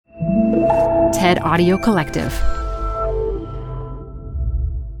TED Audio Collective.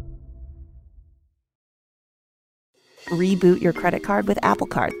 Reboot your credit card with Apple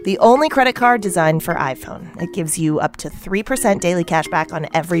Card, the only credit card designed for iPhone. It gives you up to 3% daily cash back on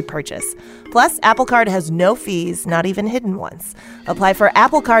every purchase. Plus, Apple Card has no fees, not even hidden ones. Apply for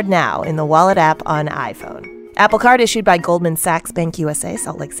Apple Card now in the Wallet app on iPhone. Apple Card issued by Goldman Sachs Bank USA,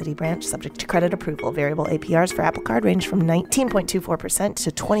 Salt Lake City branch, subject to credit approval. Variable APRs for Apple Card range from 19.24%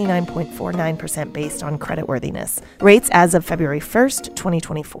 to 29.49% based on creditworthiness. Rates as of February 1st,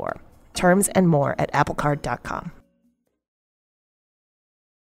 2024. Terms and more at applecard.com.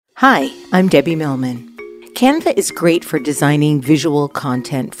 Hi, I'm Debbie Millman. Canva is great for designing visual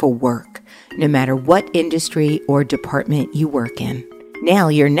content for work, no matter what industry or department you work in.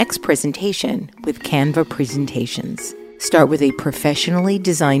 Nail your next presentation with Canva Presentations. Start with a professionally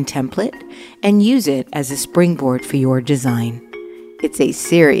designed template and use it as a springboard for your design. It's a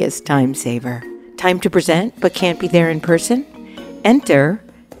serious time saver. Time to present but can't be there in person? Enter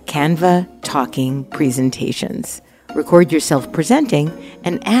Canva Talking Presentations. Record yourself presenting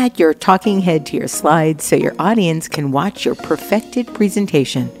and add your talking head to your slides so your audience can watch your perfected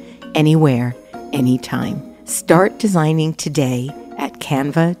presentation anywhere, anytime. Start designing today at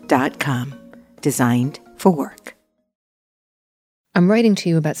canva.com. Designed for work. I'm writing to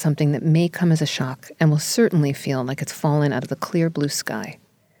you about something that may come as a shock and will certainly feel like it's fallen out of the clear blue sky.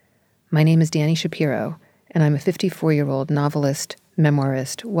 My name is Dani Shapiro, and I'm a 54-year-old novelist,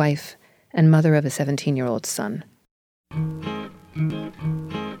 memoirist, wife, and mother of a 17-year-old son.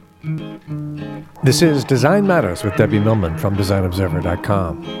 This is Design Matters with Debbie Millman from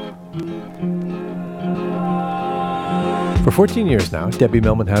DesignObserver.com. For 14 years now, Debbie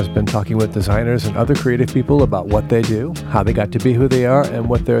Millman has been talking with designers and other creative people about what they do, how they got to be who they are, and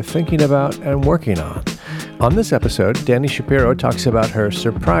what they're thinking about and working on. On this episode, Dani Shapiro talks about her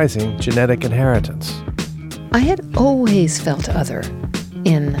surprising genetic inheritance. I had always felt other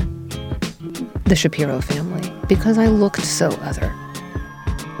in the Shapiro family because I looked so other.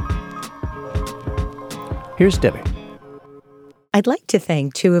 Here's Debbie. I'd like to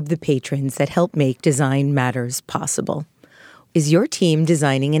thank two of the patrons that help make Design Matters possible. Is your team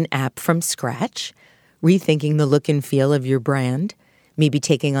designing an app from scratch? Rethinking the look and feel of your brand? Maybe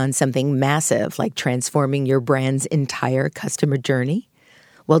taking on something massive like transforming your brand's entire customer journey?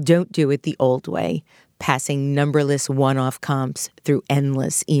 Well, don't do it the old way, passing numberless one-off comps through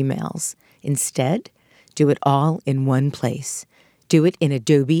endless emails. Instead, do it all in one place. Do it in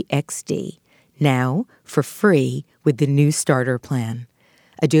Adobe XD, now for free with the new starter plan.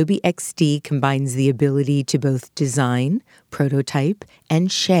 Adobe XD combines the ability to both design, prototype,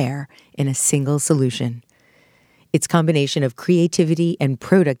 and share in a single solution. Its combination of creativity and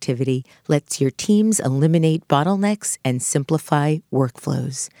productivity lets your teams eliminate bottlenecks and simplify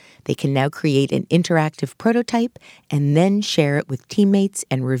workflows. They can now create an interactive prototype and then share it with teammates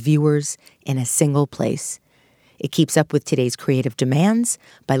and reviewers in a single place. It keeps up with today's creative demands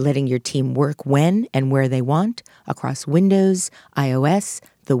by letting your team work when and where they want across Windows, iOS,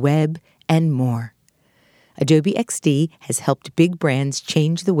 the web, and more. Adobe XD has helped big brands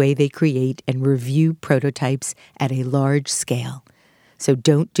change the way they create and review prototypes at a large scale. So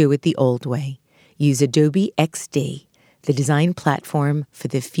don't do it the old way. Use Adobe XD, the design platform for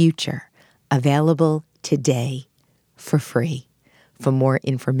the future, available today for free. For more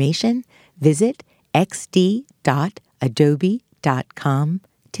information, visit xd.adobe.com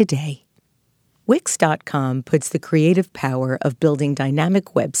today. Wix.com puts the creative power of building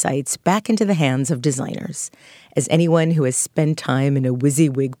dynamic websites back into the hands of designers. As anyone who has spent time in a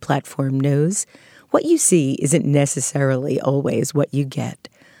WYSIWYG platform knows, what you see isn't necessarily always what you get.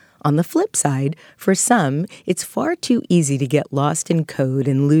 On the flip side, for some, it's far too easy to get lost in code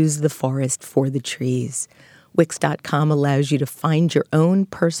and lose the forest for the trees. Wix.com allows you to find your own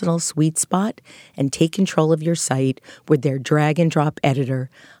personal sweet spot and take control of your site with their drag-and-drop editor,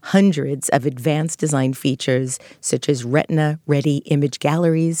 hundreds of advanced design features such as Retina-ready image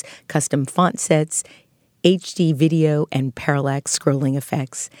galleries, custom font sets, HD video and parallax scrolling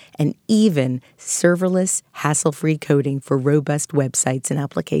effects, and even serverless, hassle-free coding for robust websites and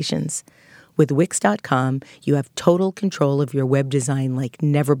applications. With Wix.com, you have total control of your web design like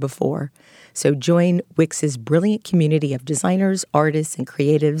never before. So join Wix's brilliant community of designers, artists, and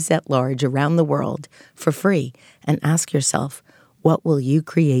creatives at large around the world for free and ask yourself, what will you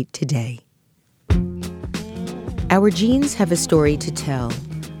create today? Our genes have a story to tell,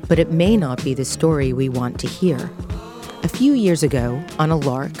 but it may not be the story we want to hear. A few years ago, on a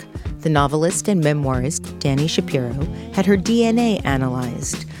lark, the novelist and memoirist Dani Shapiro had her DNA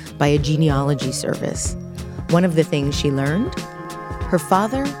analyzed by a genealogy service. One of the things she learned? Her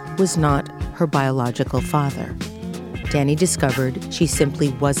father was not her biological father. Dani discovered she simply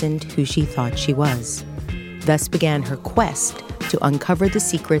wasn't who she thought she was. Thus began her quest to uncover the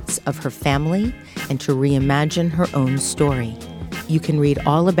secrets of her family and to reimagine her own story. You can read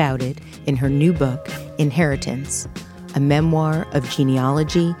all about it in her new book, Inheritance, a memoir of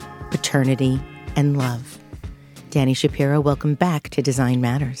genealogy, paternity, and love. Dani Shapiro, welcome back to Design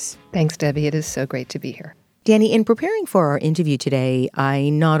Matters. Thanks, Debbie. It is so great to be here. Dani, in preparing for our interview today, I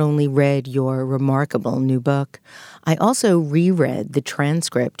not only read your remarkable new book, I also reread the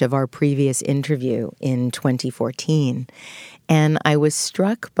transcript of our previous interview in 2014. And I was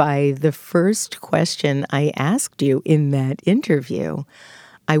struck by the first question I asked you in that interview.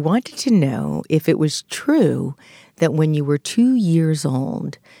 I wanted to know if it was true that when you were 2 years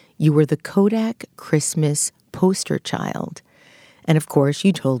old, you were the Kodak Christmas poster child. And of course,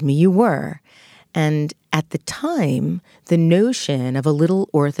 you told me you were. And at the time, the notion of a little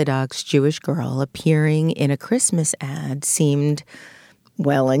Orthodox Jewish girl appearing in a Christmas ad seemed,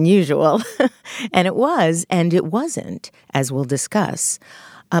 well, unusual. And it was, and it wasn't, as we'll discuss.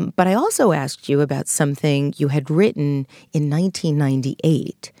 But I also asked you about something you had written in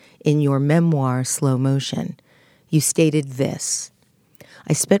 1998 in your memoir, Slow Motion. You stated this: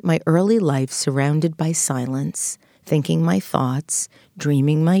 I spent my early life surrounded by silence, thinking my thoughts,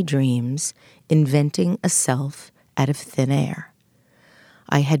 dreaming my dreams, inventing a self out of thin air.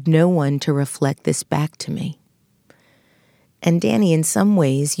 I had no one to reflect this back to me. And Dani, in some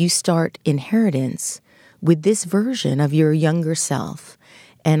ways, you start Inheritance with this version of your younger self.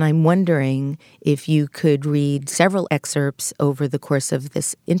 And I'm wondering if you could read several excerpts over the course of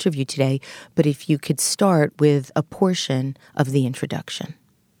this interview today, but if you could start with a portion of the introduction.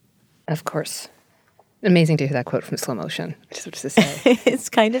 Of course. Amazing to hear that quote from Slow Motion, I just have to say. It's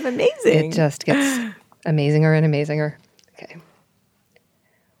kind of amazing. It just gets amazinger and amazinger. Okay.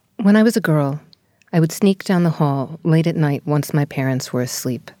 When I was a girl, I would sneak down the hall late at night once my parents were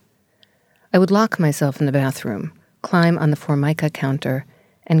asleep. I would lock myself in the bathroom, climb on the Formica counter,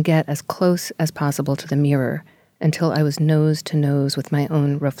 and get as close as possible to the mirror until I was nose to nose with my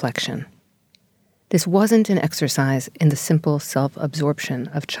own reflection. This wasn't an exercise in the simple self-absorption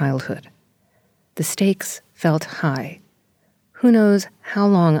of childhood. The stakes felt high. Who knows how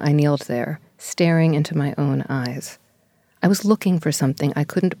long I kneeled there, staring into my own eyes. I was looking for something I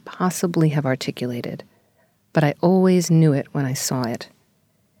couldn't possibly have articulated, but I always knew it when I saw it.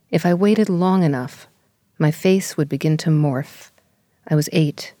 If I waited long enough, my face would begin to morph. I was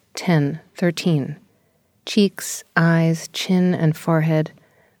 8, 10, 13. Cheeks, eyes, chin, and forehead,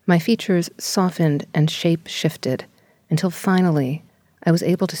 my features softened and shape shifted until finally I was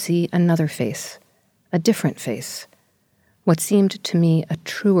able to see another face, a different face, what seemed to me a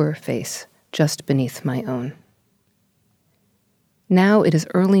truer face just beneath my own. Now it is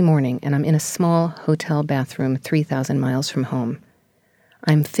early morning and I'm in a small hotel bathroom 3,000 miles from home.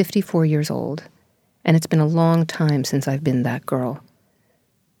 I'm 54 years old, and it's been a long time since I've been that girl.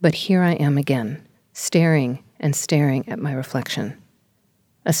 But here I am again, staring and staring at my reflection.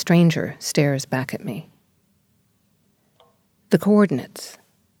 A stranger stares back at me. The coordinates.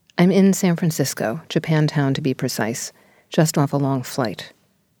 I'm in San Francisco, Japantown to be precise, just off a long flight.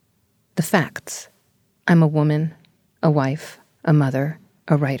 The facts. I'm a woman, a wife, a mother,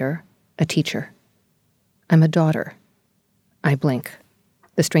 a writer, a teacher. I'm a daughter. I blink.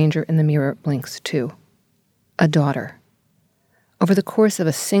 The stranger in the mirror blinks too. A daughter. Over the course of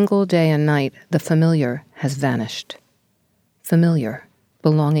a single day and night, the familiar has vanished. Familiar,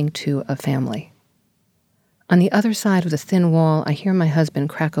 belonging to a family. On the other side of the thin wall, I hear my husband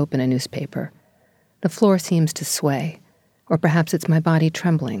crack open a newspaper. The floor seems to sway, or perhaps it's my body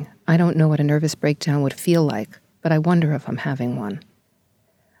trembling. I don't know what a nervous breakdown would feel like, but I wonder if I'm having one.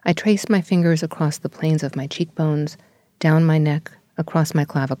 I trace my fingers across the planes of my cheekbones, down my neck, across my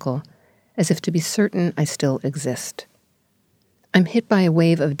clavicle, as if to be certain I still exist. I'm hit by a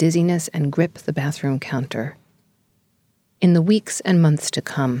wave of dizziness and grip the bathroom counter. In the weeks and months to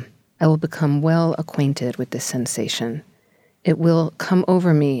come, I will become well acquainted with this sensation. It will come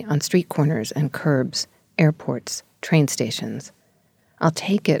over me on street corners and curbs, airports, train stations. I'll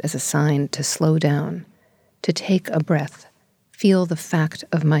take it as a sign to slow down, to take a breath, feel the fact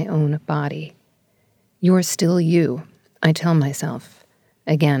of my own body. You're still you, I tell myself,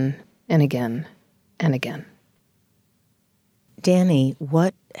 again and again and again. Dani,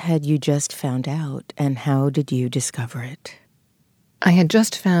 what had you just found out, and how did you discover it? I had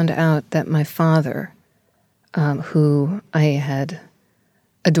just found out that my father, who I had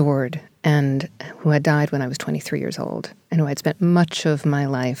adored and who had died when I was 23 years old, and who I'd spent much of my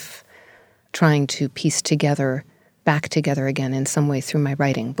life trying to piece together back together again in some way through my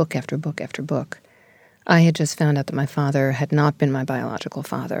writing, book after book after book. I had just found out that my father had not been my biological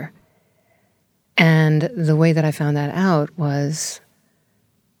father. And the way that I found that out was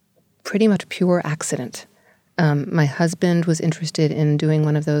pretty much pure accident. My husband was interested in doing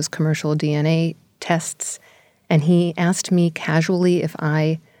one of those commercial DNA tests, and he asked me casually if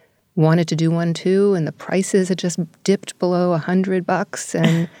I wanted to do one too, and the prices had just dipped below $100,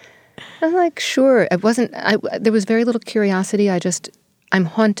 and I'm like, sure. There was very little curiosity. I'm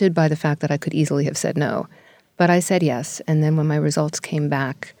haunted by the fact that I could easily have said no, but I said yes. And then when my results came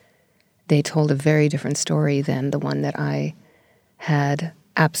back, they told a very different story than the one that I had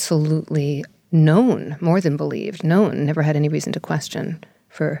absolutely known, more than believed, never had any reason to question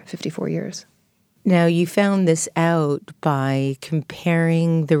for 54 years. Now, you found this out by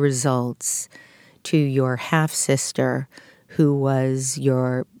comparing the results to your half-sister, who was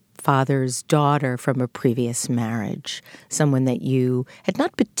your father's daughter from a previous marriage, someone that you had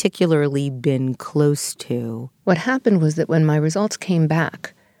not particularly been close to. What happened was that when my results came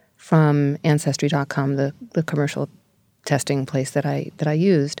back from Ancestry.com, the commercial testing place that I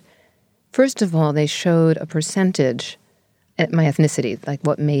used, first of all, they showed a percentage at my ethnicity, like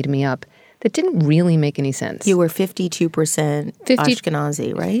what made me up, that didn't really make any sense. You were 52%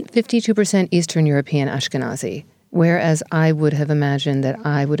 Ashkenazi, right? 52% Eastern European Ashkenazi, whereas I would have imagined that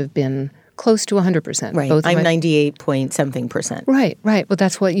I would have been close to 100%. Right. I'm 98 point something percent. Right. Well,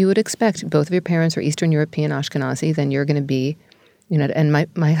 that's what you would expect. Both of your parents are Eastern European Ashkenazi, then you're going to be, and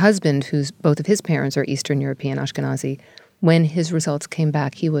my husband, who's both of his parents are Eastern European Ashkenazi, when his results came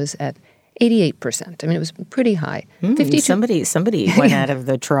back, he was at 88%. I mean, it was pretty high. 52. Somebody went out of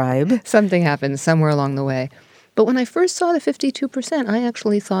the tribe. Something happened somewhere along the way. But when I first saw the 52%, I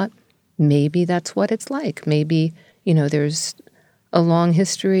actually thought, maybe that's what it's like. Maybe, there's a long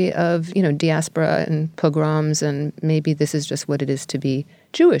history of, diaspora and pogroms, and maybe this is just what it is to be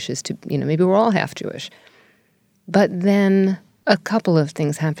Jewish, maybe we're all half Jewish. But then a couple of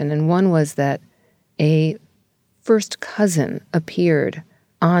things happened, and one was that a first cousin appeared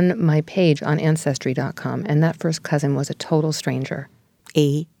on my page on Ancestry.com, and that first cousin was a total stranger.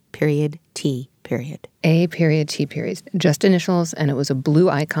 A period T period. A period T period. Just initials, and it was a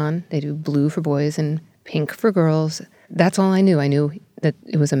blue icon. They do blue for boys and pink for girls. That's all I knew. I knew that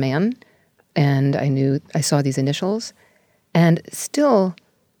it was a man, and I saw these initials. And still,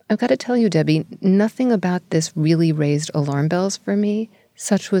 I've got to tell you, Debbie, nothing about this really raised alarm bells for me.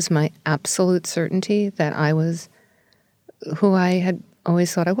 Such was my absolute certainty that I was who I had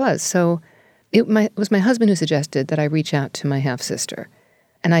always thought I was. So it was my husband who suggested that I reach out to my half-sister.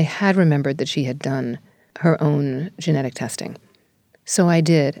 And I had remembered that she had done her own genetic testing. So I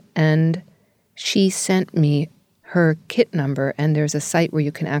did. And she sent me her kit number, and there's a site where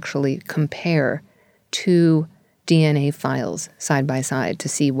you can actually compare two DNA files side by side to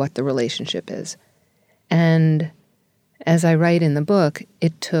see what the relationship is. And as I write in the book,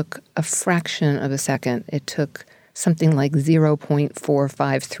 it took a fraction of a second. It took something like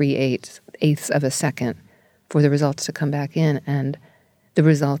 0.4538 of a second for the results to come back in, and the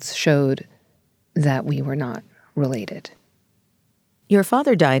results showed that we were not related. Your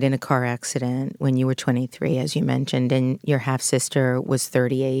father died in a car accident when you were 23, as you mentioned, and your half-sister was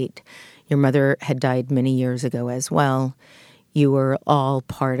 38. Your mother had died many years ago as well. You were all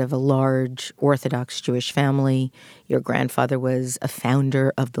part of a large Orthodox Jewish family. Your grandfather was a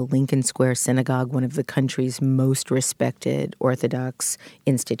founder of the Lincoln Square Synagogue, one of the country's most respected Orthodox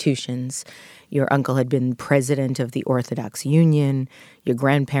institutions. Your uncle had been president of the Orthodox Union. Your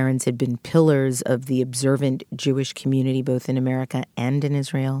grandparents had been pillars of the observant Jewish community, both in America and in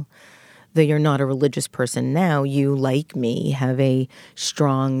Israel. Though you're not a religious person now, you, like me, have a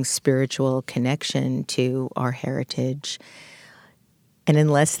strong spiritual connection to our heritage. And in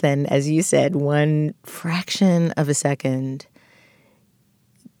less than, as you said, one fraction of a second,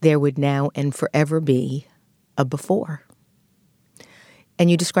 there would now and forever be a before. And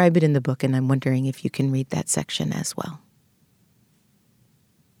you describe it in the book, and I'm wondering if you can read that section as well.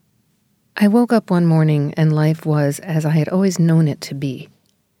 I woke up one morning and life was as I had always known it to be.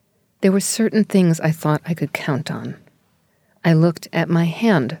 There were certain things I thought I could count on. I looked at my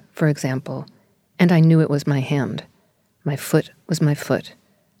hand, for example, and I knew it was my hand. My foot was my foot,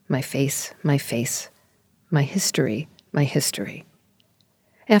 my face, my face, my history, my history.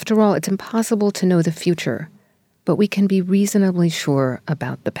 After all, it's impossible to know the future, but we can be reasonably sure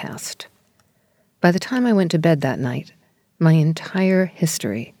about the past. By the time I went to bed that night, my entire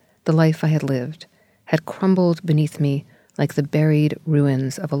history, the life I had lived, had crumbled beneath me like the buried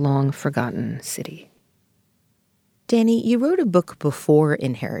ruins of a long-forgotten city. Danny, you wrote a book before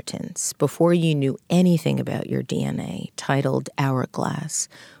Inheritance, before you knew anything about your DNA, titled Hourglass,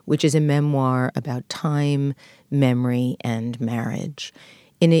 which is a memoir about time, memory, and marriage.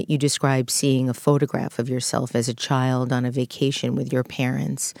 In it, you describe seeing a photograph of yourself as a child on a vacation with your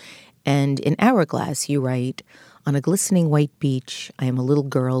parents. And in Hourglass, you write, "On a glistening white beach, I am a little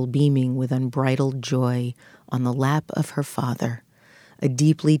girl beaming with unbridled joy on the lap of her father, a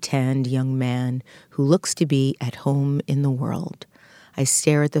deeply tanned young man who looks to be at home in the world. I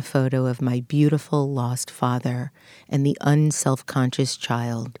stare at the photo of my beautiful lost father and the unself-conscious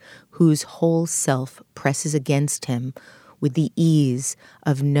child whose whole self presses against him with the ease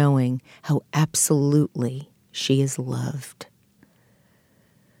of knowing how absolutely she is loved."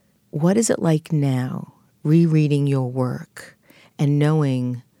 What is it like now, rereading your work and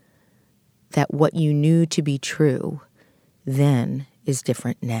knowing that what you knew to be true then is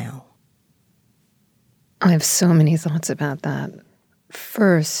different now? I have so many thoughts about that.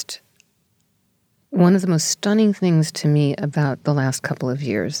 First, one of the most stunning things to me about the last couple of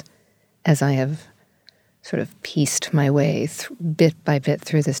years, as I have sort of pieced my way bit by bit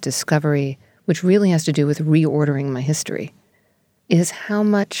through this discovery, which really has to do with reordering my history, is how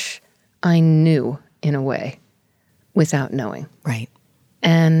much I knew in a way without knowing. Right.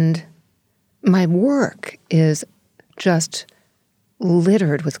 And my work is just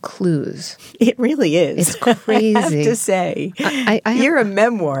littered with clues. It really is. It's crazy. I have to say. You're a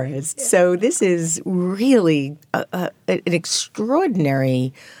memoirist, so this is really an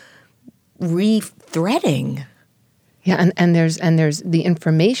extraordinary re-threading. Yeah, and there's the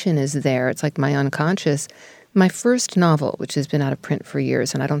information is there. It's like my unconscious. My first novel, which has been out of print for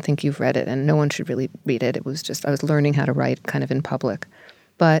years, and I don't think you've read it, and no one should really read it. It was just, I was learning how to write kind of in public.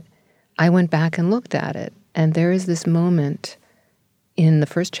 But I went back and looked at it, and there is this moment in the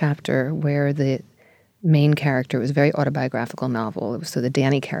first chapter where the main character, it was a very autobiographical novel. It was so the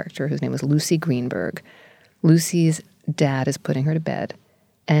Danny character, whose name was Lucy Greenberg. Lucy's dad is putting her to bed,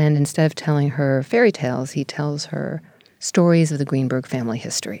 and instead of telling her fairy tales, he tells her stories of the Greenberg family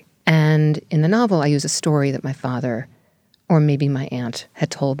history. And in the novel, I use a story that my father, or maybe my aunt,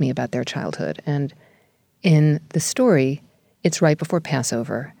 had told me about their childhood. And in the story, it's right before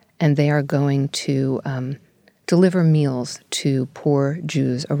Passover, and they are going to deliver meals to poor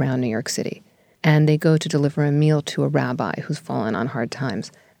Jews around New York City. And they go to deliver a meal to a rabbi who's fallen on hard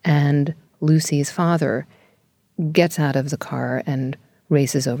times. And Lucy's father gets out of the car and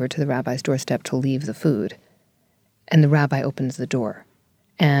races over to the rabbi's doorstep to leave the food. And the rabbi opens the door.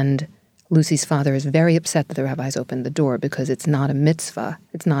 And Lucy's father is very upset that the rabbi's opened the door because it's not a mitzvah,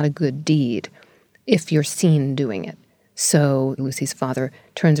 it's not a good deed if you're seen doing it. So Lucy's father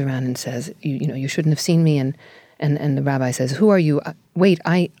turns around and says, you shouldn't have seen me. And the rabbi says, "Who are you? Wait,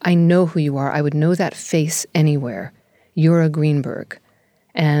 I know who you are. I would know that face anywhere. You're a Greenberg."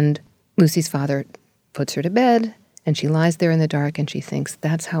 And Lucy's father puts her to bed, and she lies there in the dark, and she thinks,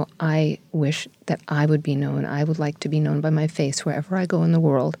 that's how I wish that I would be known. I would like to be known by my face wherever I go in the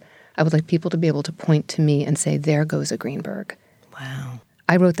world. I would like people to be able to point to me and say, there goes a Greenberg. Wow.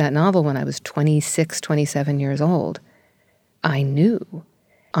 I wrote that novel when I was 26, 27 years old. I knew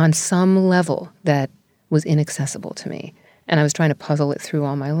on some level that was inaccessible to me, and I was trying to puzzle it through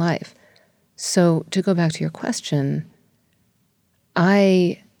all my life. So to go back to your question,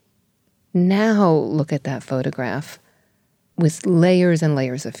 I now look at that photograph with layers and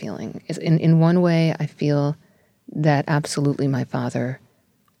layers of feeling. In one way, I feel that absolutely my father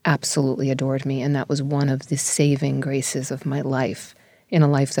absolutely adored me, and that was one of the saving graces of my life, in a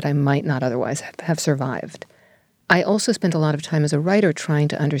life that I might not otherwise have survived. I also spent a lot of time as a writer trying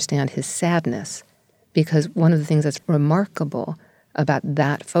to understand his sadness, because one of the things that's remarkable about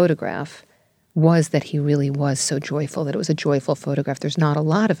that photograph was that he really was so joyful, that it was a joyful photograph. There's not a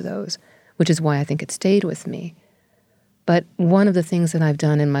lot of those, which is why I think it stayed with me. But one of the things that I've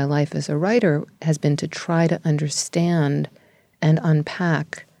done in my life as a writer has been to try to understand and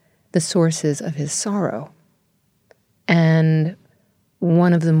unpack the sources of his sorrow. And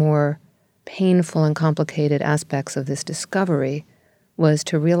one of the more painful and complicated aspects of this discovery was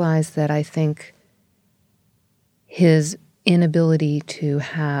to realize that I think his inability to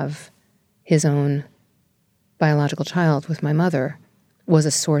have his own biological child with my mother was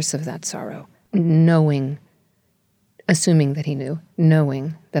a source of that sorrow. Assuming that he knew,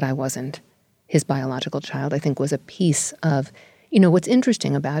 knowing that I wasn't his biological child, I think was a piece of, what's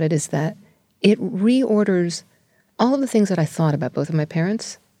interesting about it is that it reorders all of the things that I thought about both of my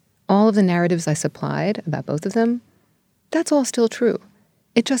parents, all of the narratives I supplied about both of them. That's all still true.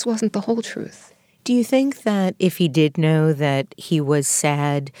 It just wasn't the whole truth. Do you think that if he did know that he was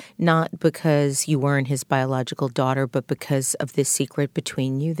sad, not because you weren't his biological daughter, but because of this secret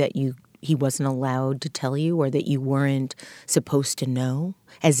between you that he wasn't allowed to tell you or that you weren't supposed to know,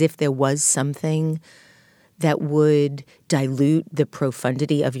 as if there was something that would dilute the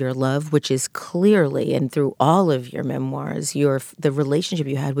profundity of your love, which is clearly, and through all of your memoirs, the relationship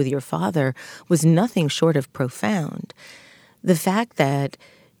you had with your father was nothing short of profound. The fact that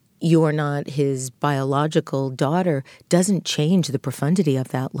you're not his biological daughter doesn't change the profundity of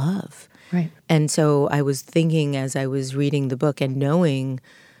that love. Right. And so I was thinking as I was reading the book and knowing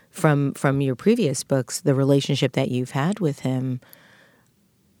from your previous books the relationship that you've had with him,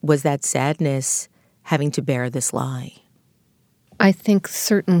 was that sadness having to bear this lie? I think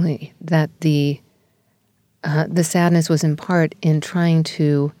certainly that the sadness was in part in trying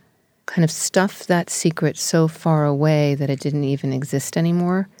to kind of stuff that secret so far away that it didn't even exist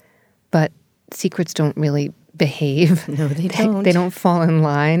anymore. But secrets don't really behave. No, they don't. They don't fall in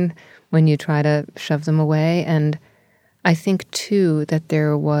line when you try to shove them away. And I think, too, that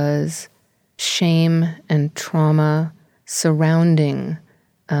there was shame and trauma surrounding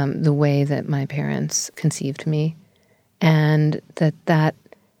the way that my parents conceived me, and that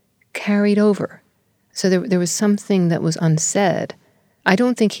carried over. So there was something that was unsaid. I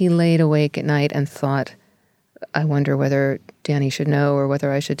don't think he laid awake at night and thought, I wonder whether Danny should know or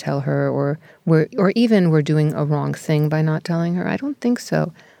whether I should tell her or even we're doing a wrong thing by not telling her. I don't think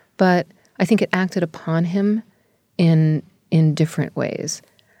so. But I think it acted upon him in different ways.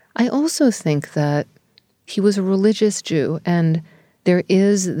 I also think that he was a religious Jew, and there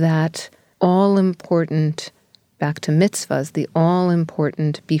is that all-important, back to mitzvahs, the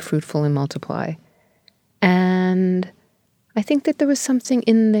all-important be fruitful and multiply. And I think that there was something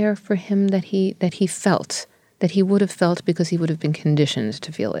in there for him that he felt, that he would have felt because he would have been conditioned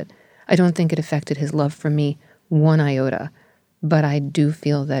to feel it. I don't think it affected his love for me one iota, but I do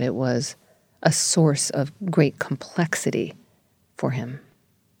feel that it was a source of great complexity for him.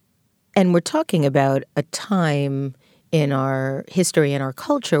 And we're talking about a time in our history and our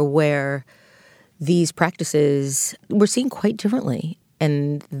culture where these practices were seen quite differently,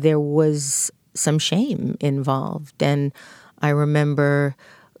 and there was some shame involved. And I remember,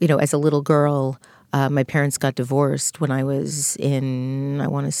 as a little girl, my parents got divorced when I was in, I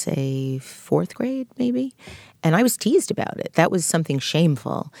want to say, 4th grade, maybe. And I was teased about it. That was something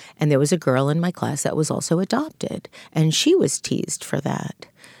shameful. And there was a girl in my class that was also adopted, and she was teased for that.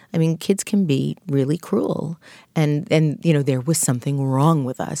 I mean, kids can be really cruel. And there was something wrong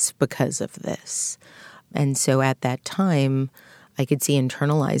with us because of this. And so at that time, I could see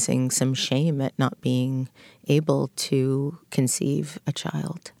internalizing some shame at not being able to conceive a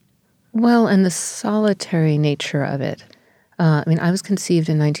child. Well, and the solitary nature of it. I was conceived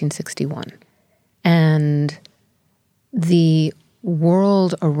in 1961, and the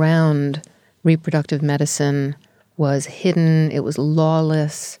world around reproductive medicine was hidden, it was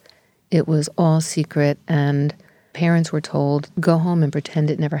lawless, it was all secret, and parents were told, go home and pretend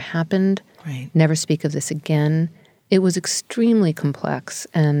it never happened, right. Never speak of this again. It was extremely complex,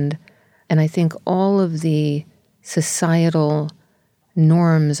 and I think all of the societal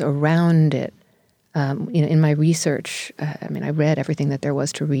norms around it, in my research, I read everything that there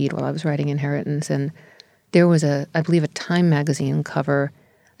was to read while I was writing Inheritance, and there was I believe a Time magazine cover,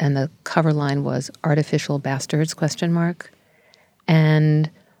 and the cover line was "Artificial Bastards?" And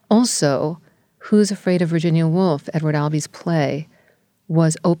also, Who's Afraid of Virginia Woolf, Edward Albee's play,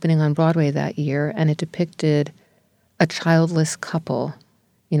 was opening on Broadway that year, and it depicted a childless couple,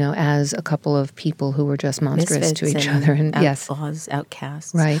 as a couple of people who were just monstrous to each other. And outlaws,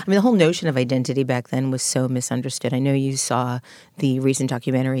 outcasts. Right. I mean, the whole notion of identity back then was so misunderstood. I know you saw the recent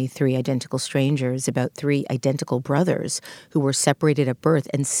documentary, 3 Identical Strangers, about 3 identical brothers who were separated at birth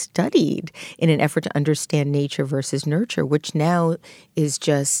and studied in an effort to understand nature versus nurture, which now is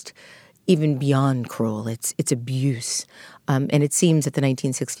just even beyond cruel. It's abuse. And it seems that the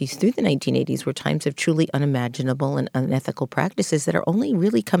 1960s through the 1980s were times of truly unimaginable and unethical practices that are only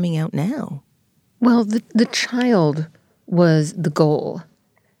really coming out now. Well, the child was the goal,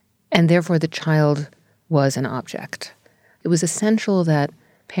 and therefore the child was an object. It was essential that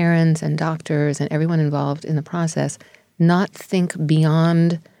parents and doctors and everyone involved in the process not think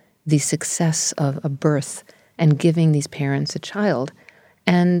beyond the success of a birth and giving these parents a child.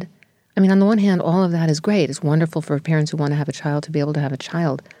 And on the one hand, all of that is great. It's wonderful for parents who want to have a child to be able to have a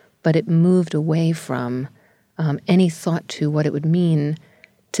child, but it moved away from any thought to what it would mean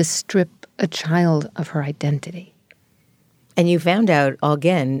to strip a child of her identity. And you found out,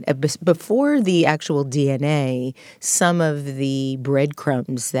 again, before the actual DNA, some of the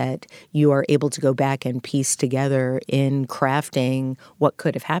breadcrumbs that you are able to go back and piece together in crafting what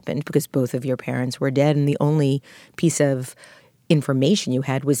could have happened, because both of your parents were dead, and the only piece of information you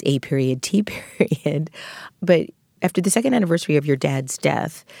had was A period, T period. But after the second anniversary of your dad's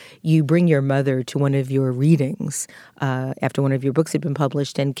death, you bring your mother to one of your readings after one of your books had been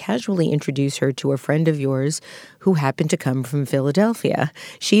published and casually introduce her to a friend of yours who happened to come from Philadelphia.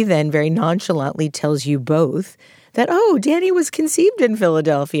 She then very nonchalantly tells you both that, oh, Danny was conceived in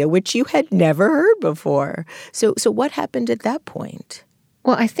Philadelphia, which you had never heard before. So what happened at that point?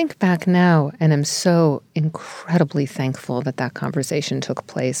 Well, I think back now, and I'm so incredibly thankful that that conversation took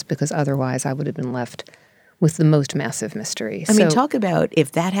place, because otherwise I would have been left with the most massive mystery. I mean, talk about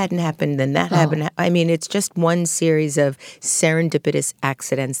if that hadn't happened, then that happened. I mean, it's just one series of serendipitous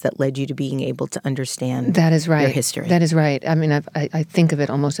accidents that led you to being able to understand that is right. your history. That is right. I mean, I think of it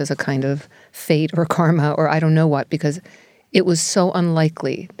almost as a kind of fate or karma or I don't know what, because it was so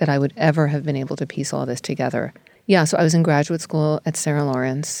unlikely that I would ever have been able to piece all this together. Yeah, so I was in graduate school at Sarah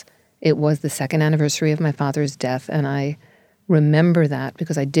Lawrence. It was the second anniversary of my father's death, and I remember that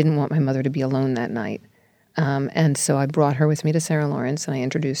because I didn't want my mother to be alone that night. And so I brought her with me to Sarah Lawrence, and I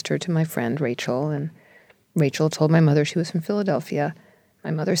introduced her to my friend Rachel. And Rachel told my mother she was from Philadelphia.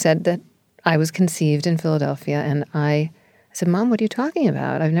 My mother said that I was conceived in Philadelphia, and I said, Mom, what are you talking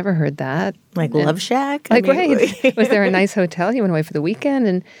about? I've never heard that. Like Love Shack? Like, right. Was there a nice hotel? You went away for the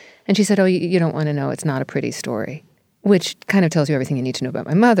weekend? And she said, oh, you don't want to know. It's not a pretty story, which kind of tells you everything you need to know about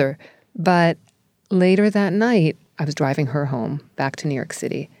my mother. But later that night, I was driving her home back to New York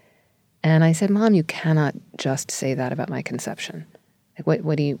City. And I said, Mom, you cannot just say that about my conception. Like,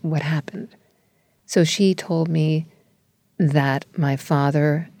 what happened? So she told me that my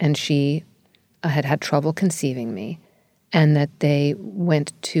father and she had had trouble conceiving me, and that they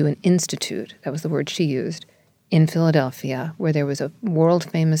went to an institute, that was the word she used, in Philadelphia, where there was a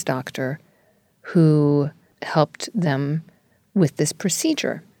world-famous doctor who helped them with this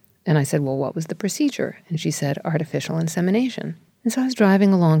procedure. And I said, well, what was the procedure? And she said, artificial insemination. And so I was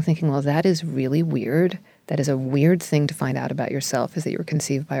driving along thinking, well, that is really weird. That is a weird thing to find out about yourself, is that you were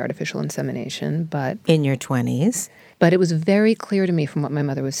conceived by artificial insemination. But in your 20s. But it was very clear to me from what my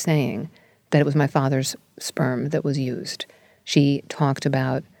mother was saying that it was my father's sperm that was used. She talked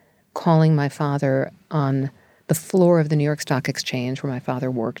about calling my father on the floor of the New York Stock Exchange, where my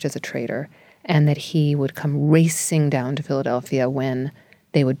father worked as a trader, and that he would come racing down to Philadelphia when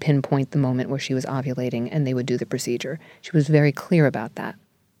they would pinpoint the moment where she was ovulating, and they would do the procedure. She was very clear about that.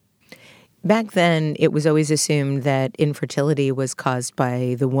 Back then, it was always assumed that infertility was caused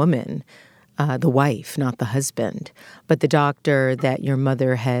by the woman, the wife, not the husband. But the doctor that your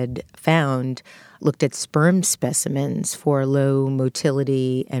mother had found looked at sperm specimens for low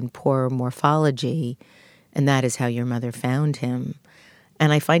motility and poor morphology, and that is how your mother found him.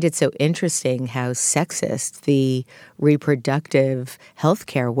 And I find it so interesting how sexist the reproductive health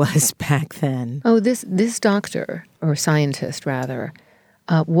care was back then. Oh, this doctor, or scientist rather,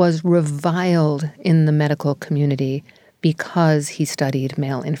 was reviled in the medical community because he studied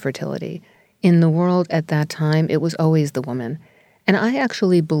male infertility. In the world at that time, it was always the woman. And I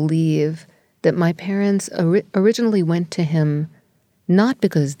actually believe that my parents originally went to him not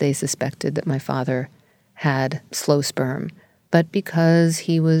because they suspected that my father had slow sperm, but because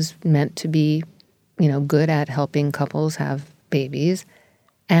he was meant to be, good at helping couples have babies.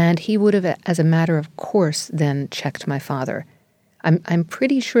 And he would have, as a matter of course, then checked my father. I'm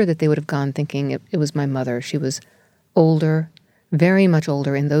pretty sure that they would have gone thinking it was my mother. She was older, very much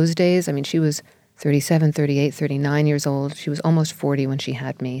older in those days. I mean, she was 37, 38, 39 years old. She was almost 40 when she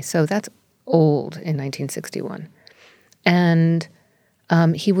had me. So that's old in 1961. And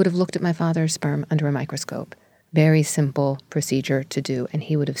he would have looked at my father's sperm under a microscope. Very simple procedure to do, and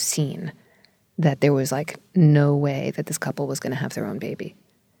he would have seen that there was no way that this couple was going to have their own baby.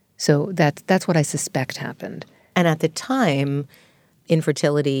 So that's what I suspect happened. And at the time,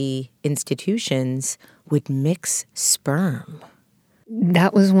 infertility institutions would mix sperm.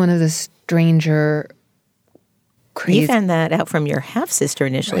 That was one of the stranger, crazy... You found that out from your half-sister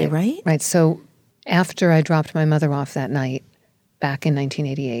initially, right? Right. So after I dropped my mother off that night, back in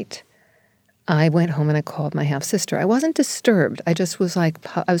 1988, I went home and I called my half-sister. I wasn't disturbed. I just was I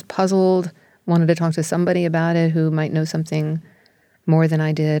was puzzled, wanted to talk to somebody about it who might know something more than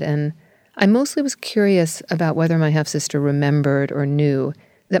I did. And I mostly was curious about whether my half-sister remembered or knew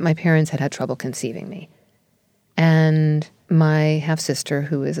that my parents had had trouble conceiving me. And my half-sister,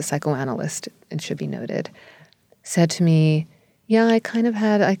 who is a psychoanalyst, it should be noted, said to me, yeah, I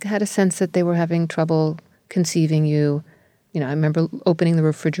had a sense that they were having trouble conceiving you. I remember opening the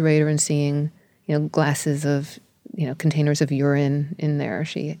refrigerator and seeing, glasses of, containers of urine in there.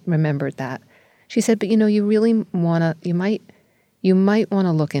 She remembered that. She said, but, you really you might want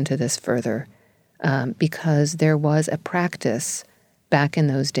to look into this further because there was a practice back in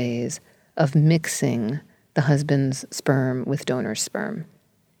those days of mixing the husband's sperm with donor sperm.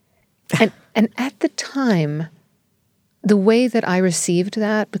 And at the time, the way that I received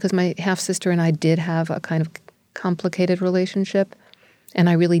that, because my half-sister and I did have a kind of complicated relationship, and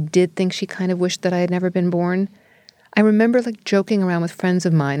I really did think she kind of wished that I had never been born, I remember joking around with friends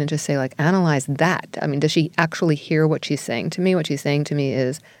of mine and just say analyze that. I mean, does she actually hear what she's saying to me? What she's saying to me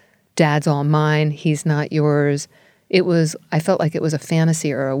is, Dad's all mine, he's not yours. I felt like it was a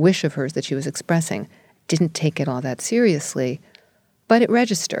fantasy or a wish of hers that she was expressing. Didn't take it all that seriously, but it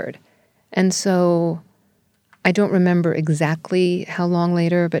registered. And so I don't remember exactly how long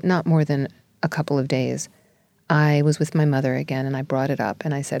later, but not more than a couple of days, I was with my mother again and I brought it up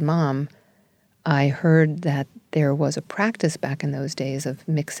and I said, Mom, I heard that there was a practice back in those days of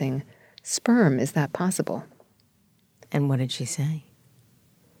mixing sperm. Is that possible? And what did she say?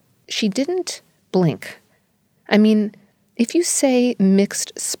 She didn't blink. I mean, if you say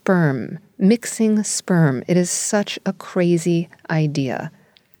mixing sperm, it is such a crazy idea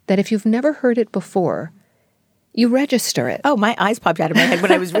that if you've never heard it before, you register it. Oh, my eyes popped out of my head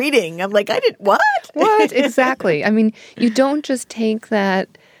when I was reading. I'm like, what? What? Exactly. I mean, you don't just take that,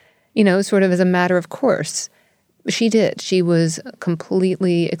 sort of as a matter of course. She did. She was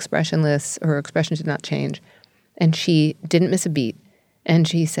completely expressionless. Her expression did not change. And she didn't miss a beat. And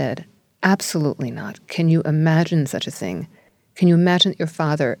she said, absolutely not. Can you imagine such a thing? Can you imagine that your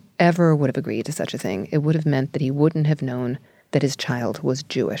father ever would have agreed to such a thing? It would have meant that he wouldn't have known that his child was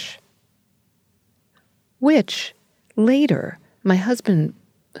Jewish. Which, later, my husband,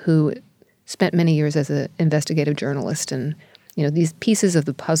 who spent many years as an investigative journalist, and, these pieces of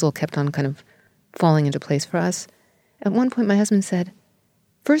the puzzle kept on kind of falling into place for us. At one point, my husband said,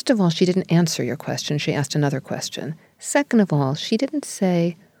 first of all, she didn't answer your question. She asked another question. Second of all, she didn't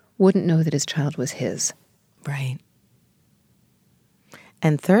say, wouldn't know that his child was his. Right.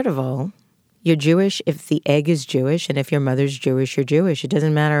 And third of all, you're Jewish if the egg is Jewish, and if your mother's Jewish, you're Jewish. It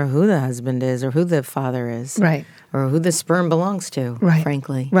doesn't matter who the husband is or who the father is. Right. Or who the sperm belongs to, right.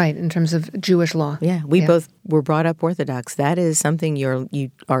 Frankly. Right, in terms of Jewish law. Yeah, we both were brought up Orthodox. That is something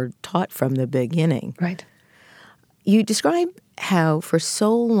you are taught from the beginning. Right. You describe how for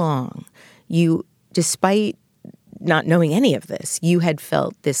so long you, despite not knowing any of this, you had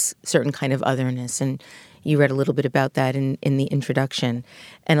felt this certain kind of otherness, and you read a little bit about that in the introduction,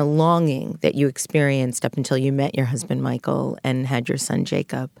 and a longing that you experienced up until you met your husband, Michael, and had your son,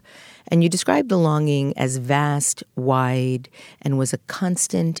 Jacob. And you described the longing as vast, wide, and was a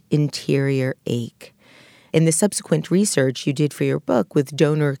constant interior ache. In the subsequent research you did for your book with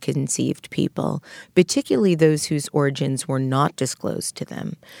donor-conceived people, particularly those whose origins were not disclosed to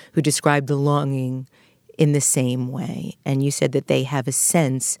them, who described the longing in the same way. And you said that they have a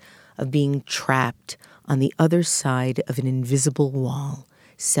sense of being trapped on the other side of an invisible wall,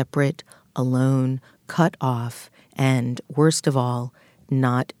 separate, alone, cut off, and, worst of all,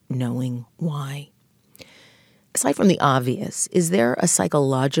 not knowing why. Aside from the obvious, is there a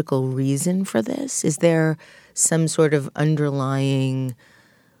psychological reason for this? Is there some sort of underlying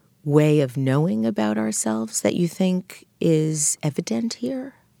way of knowing about ourselves that you think is evident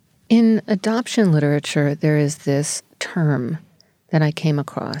here? In adoption literature, there is this term that I came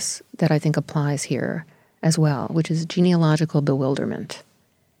across that I think applies here as well, which is genealogical bewilderment.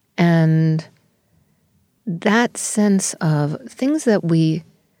 And that sense of things that we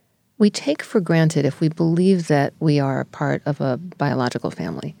take for granted if we believe that we are a part of a biological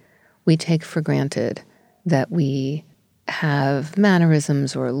family. We take for granted that we have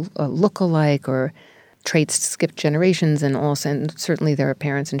mannerisms or look alike or traits skip generations, and certainly there are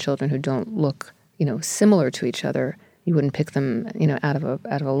parents and children who don't look, similar to each other. You wouldn't pick them, out of a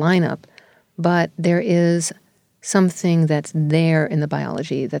lineup. But there is something that's there in the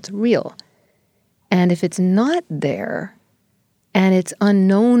biology that's real. And if it's not there, and it's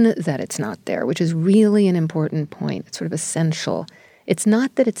unknown that it's not there, which is really an important point, it's sort of essential. It's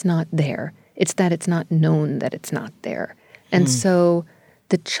not that it's not there, it's that it's not known that it's not there. And so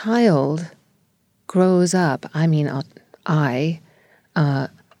the child grows up, I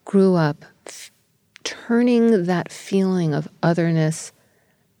grew up turning that feeling of otherness,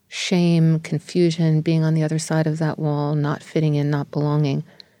 shame, confusion, being on the other side of that wall, not fitting in, not belonging,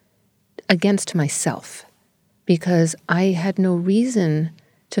 against myself, because I had no reason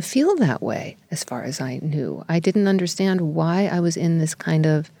to feel that way as far as I knew. I didn't understand why I was in this kind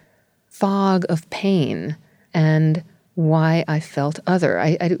of fog of pain and why I felt other.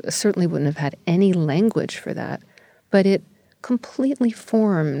 I certainly wouldn't have had any language for that, but it completely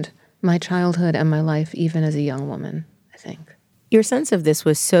formed my childhood and my life even as a young woman, I think. Your sense of this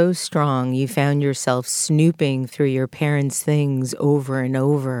was so strong, you found yourself snooping through your parents' things over and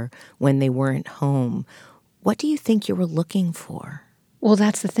over when they weren't home. What do you think you were looking for? Well,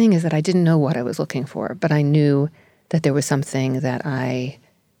 that's the thing, is that I didn't know what I was looking for, but I knew that there was something that I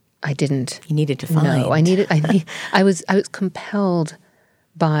didn't You needed to find. know. I was compelled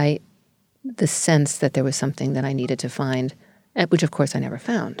by the sense that there was something that I needed to find, which of course I never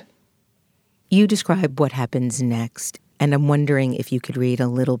found. You describe what happens next, and I'm wondering if you could read a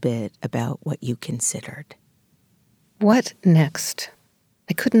little bit about what you considered. What next?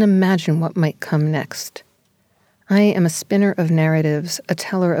 I couldn't imagine what might come next. I am a spinner of narratives, a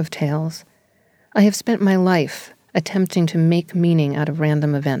teller of tales. I have spent my life attempting to make meaning out of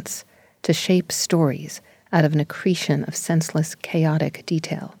random events, to shape stories out of an accretion of senseless, chaotic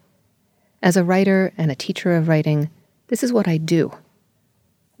detail. As a writer and a teacher of writing, this is what I do.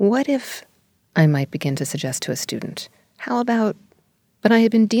 What if, I might begin to suggest to a student, how about, but I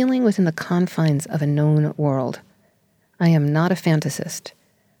have been dealing within the confines of a known world. I am not a fantasist.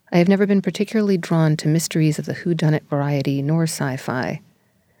 I have never been particularly drawn to mysteries of the whodunit variety nor sci-fi.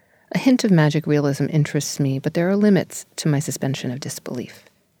 A hint of magic realism interests me, but there are limits to my suspension of disbelief.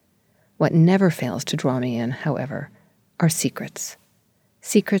 What never fails to draw me in, however, are secrets.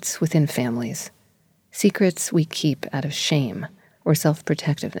 Secrets within families. Secrets we keep out of shame or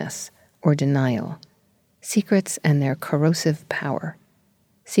self-protectiveness or denial. Secrets and their corrosive power.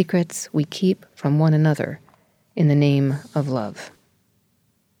 Secrets we keep from one another in the name of love.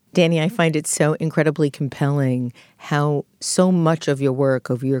 Danny, I find it so incredibly compelling how so much of your work,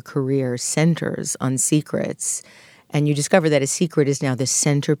 of your career, centers on secrets. And you discover that a secret is now the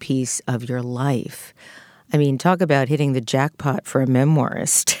centerpiece of your life. I mean, talk about hitting the jackpot for a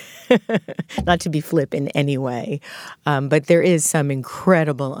memoirist. Not to be flip in any way, but there is some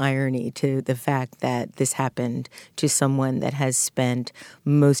incredible irony to the fact that this happened to someone that has spent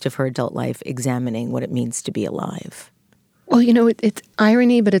most of her adult life examining what it means to be alive. Well, you know, it's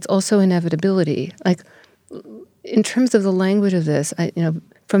irony, but it's also inevitability. Like, in terms of the language of this,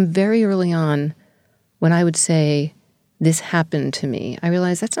 from very early on, when I would say, this happened to me, I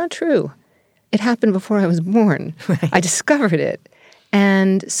realized that's not true. It happened before I was born. Right. I discovered it.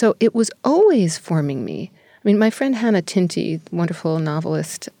 And so it was always forming me. I mean, my friend Hannah Tinty, wonderful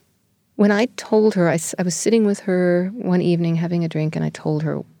novelist, when I told her, I was sitting with her one evening having a drink, and I told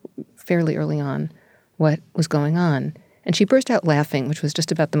her fairly early on what was going on. And she burst out laughing, which was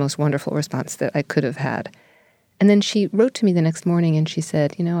just about the most wonderful response that I could have had. And then she wrote to me the next morning and she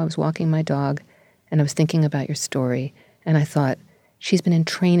said, I was walking my dog and I was thinking about your story. And I thought, she's been in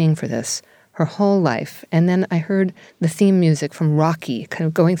training for this her whole life. And then I heard the theme music from Rocky kind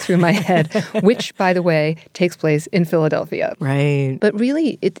of going through my head, which, by the way, takes place in Philadelphia. Right. But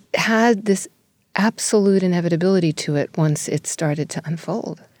really, it had this absolute inevitability to it once it started to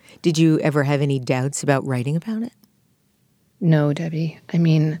unfold. Did you ever have any doubts about writing about it? No, Debbie. I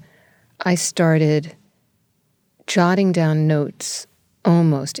mean, I started jotting down notes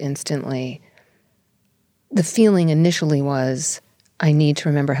almost instantly. The feeling initially was, I need to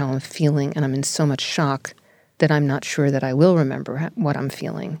remember how I'm feeling, and I'm in so much shock that I'm not sure that I will remember what I'm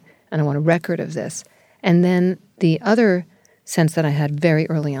feeling, and I want a record of this. And then the other sense that I had very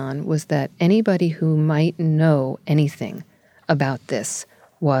early on was that anybody who might know anything about this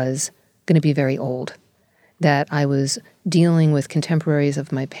was going to be very old. That I was dealing with contemporaries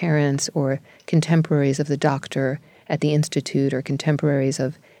of my parents or contemporaries of the doctor at the institute or contemporaries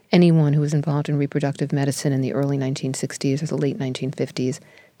of anyone who was involved in reproductive medicine in the early 1960s or the late 1950s.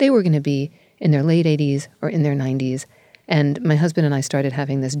 They were going to be in their late 80s or in their 90s. And my husband and I started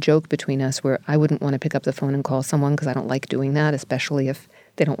having this joke between us where I wouldn't want to pick up the phone and call someone because I don't like doing that, especially if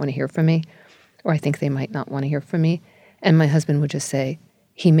they don't want to hear from me or I think they might not want to hear from me. And my husband would just say,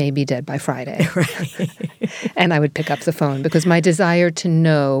 he may be dead by Friday. Right. And I would pick up the phone because my desire to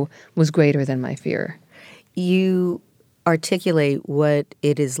know was greater than my fear. You articulate what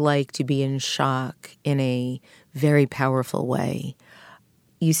it is like to be in shock in a very powerful way.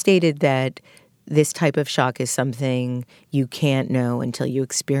 You stated that this type of shock is something you can't know until you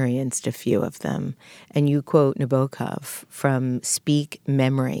experienced a few of them. And you quote Nabokov from Speak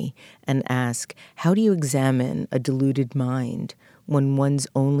Memory and ask, how do you examine a deluded mind when one's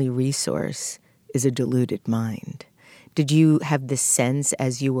only resource is a deluded mind? Did you have the sense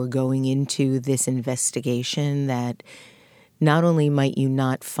as you were going into this investigation that not only might you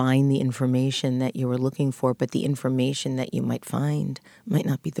not find the information that you were looking for, but the information that you might find might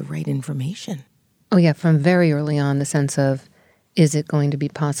not be the right information? Oh, yeah, from very early on, the sense of, is it going to be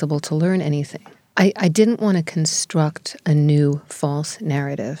possible to learn anything? I didn't want to construct a new false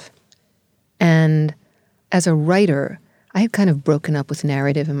narrative. And as a writer, I had kind of broken up with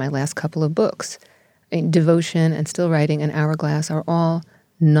narrative in my last couple of books. I mean, Devotion and Still Writing and Hourglass are all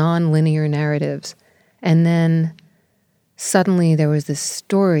non-linear narratives. And then suddenly there was this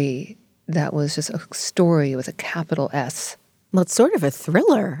story that was just a story with a capital S. Well, it's sort of a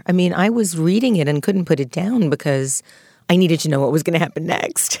thriller. I mean, I was reading it and couldn't put it down because I needed to know what was going to happen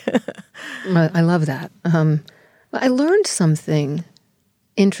next. I love that. I learned something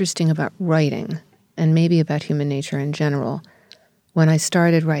interesting about writing and maybe about human nature in general when I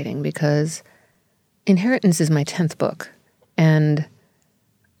started writing, because Inheritance is my 10th book, and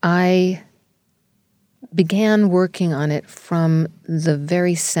I began working on it from the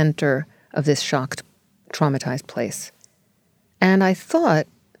very center of this shocked, traumatized place. And I thought,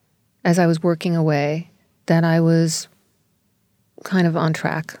 as I was working away, that I was kind of on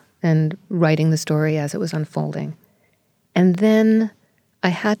track and writing the story as it was unfolding. And then I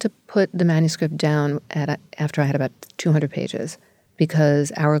had to put the manuscript down after I had about 200 pages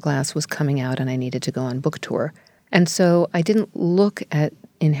because Hourglass was coming out and I needed to go on book tour. And so I didn't look at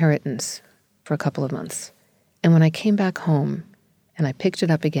Inheritance for a couple of months. And when I came back home and I picked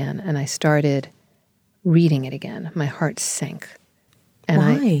it up again and I started reading it again, my heart sank. And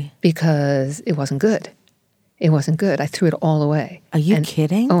Why? Because it wasn't good. It wasn't good. I threw it all away. Are you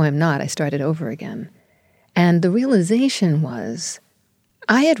kidding? Oh, I'm not. I started over again. And the realization was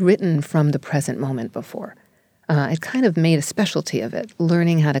I had written from the present moment before. I'd kind of made a specialty of it,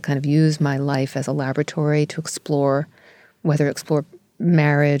 learning how to kind of use my life as a laboratory to explore, whether explore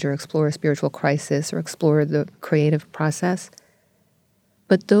marriage or explore a spiritual crisis or explore the creative process.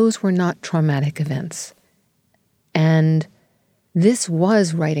 But those were not traumatic events. And this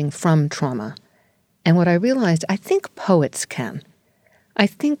was writing from trauma. And what I realized, I think poets can. I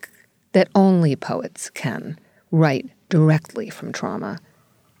think that only poets can write directly from trauma.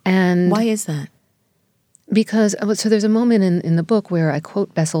 And why is that? Because, so there's a moment in the book where I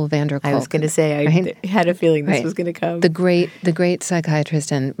quote Bessel van der Kolk. I was going to say, I had a feeling this was going to come. The great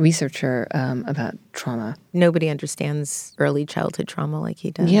psychiatrist and researcher about trauma. Nobody understands early childhood trauma like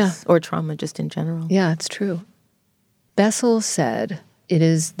he does. Yeah. Or trauma just in general. Yeah, it's true. Bessel said, it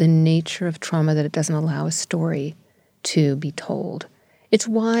is the nature of trauma that it doesn't allow a story to be told. It's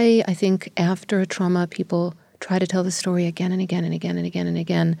why I think after a trauma, people try to tell the story again and again and again and again and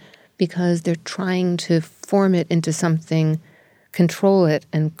again, because they're trying to form it into something, control it,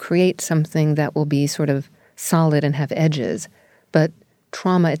 and create something that will be sort of solid and have edges. But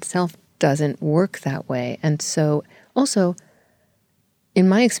trauma itself doesn't work that way. And so also, in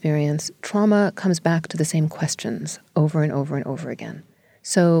my experience, trauma comes back to the same questions over and over and over again.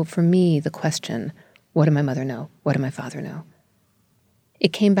 So for me, the question, what did my mother know? What did my father know?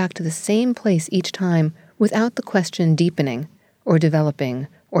 It came back to the same place each time without the question deepening or developing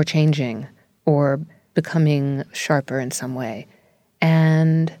or changing or becoming sharper in some way.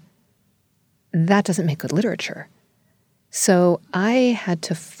 And that doesn't make good literature. So I had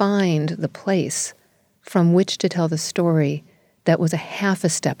to find the place from which to tell the story that was a half a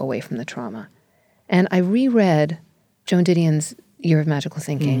step away from the trauma. And I reread Joan Didion's Year of Magical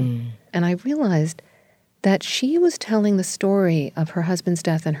Thinking, and I realized that she was telling the story of her husband's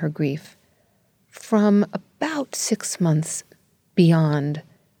death and her grief from about 6 months beyond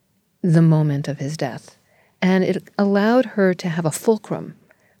the moment of his death. And it allowed her to have a fulcrum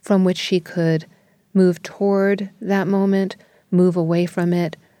from which she could move toward that moment, move away from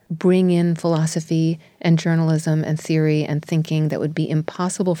it, bring in philosophy and journalism and theory and thinking that would be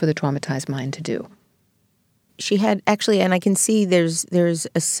impossible for the traumatized mind to do. She had actually, and I can see there's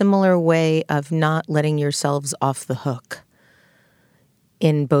a similar way of not letting yourselves off the hook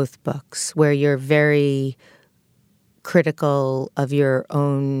in both books, where you're very critical of your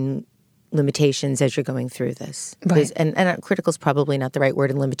own limitations as you're going through this. Right. And critical is probably not the right word,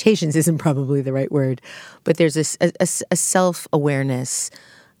 and limitations isn't probably the right word, but there's a self-awareness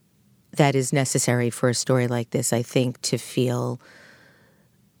that is necessary for a story like this, I think, to feel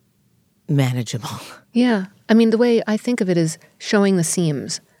manageable. Yeah. I mean, the way I think of it is showing the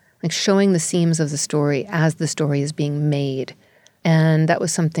seams, like showing the seams of the story as the story is being made. And that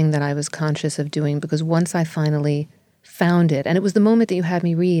was something that I was conscious of doing, because once I finally found it, and it was the moment that you had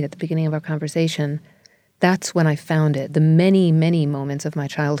me read at the beginning of our conversation, that's when I found it. The many, many moments of my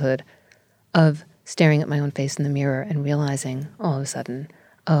childhood of staring at my own face in the mirror and realizing all of a sudden,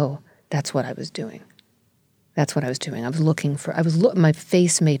 oh, that's what I was doing. That's what I was doing. I was looking for, my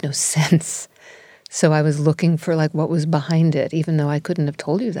face made no sense. So I was looking for like what was behind it, even though I couldn't have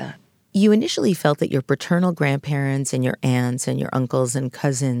told you that. You initially felt that your paternal grandparents and your aunts and your uncles and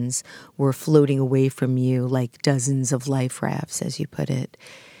cousins were floating away from you like dozens of life rafts, as you put it.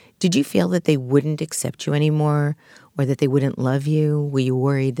 Did you feel that they wouldn't accept you anymore, or that they wouldn't love you? Were you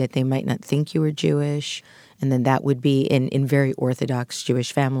worried that they might not think you were Jewish? And then that would be, in very Orthodox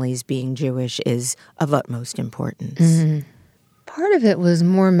Jewish families, being Jewish is of utmost importance. Mm-hmm. Part of it was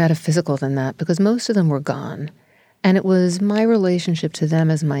more metaphysical than that, because most of them were gone. And it was my relationship to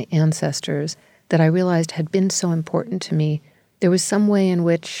them as my ancestors that I realized had been so important to me. There was some way in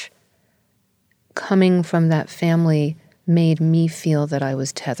which coming from that family made me feel that I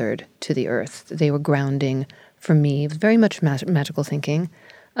was tethered to the earth. They were grounding for me. It was very much magical thinking,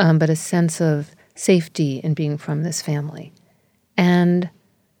 but a sense of safety in being from this family. And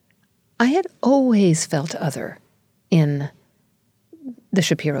I had always felt other in the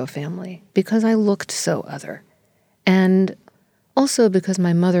Shapiro family because I looked so other. And also because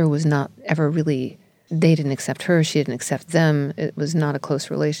my mother was not ever really, they didn't accept her, she didn't accept them. It was not a close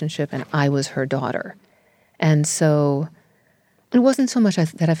relationship, and I was her daughter. And so it wasn't so much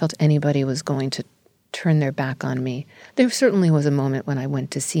that I felt anybody was going to turn their back on me. There certainly was a moment when I went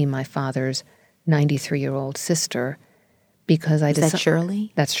to see my father's 93-year-old sister because I decided... Is that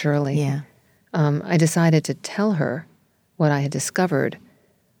Shirley? That's Shirley. Yeah. I decided to tell her what I had discovered,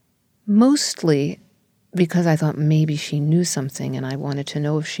 mostly because I thought maybe she knew something and I wanted to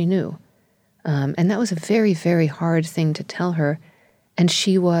know if she knew. And that was a very, very hard thing to tell her. And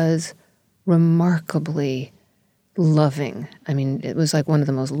she was remarkably loving. I mean, it was like one of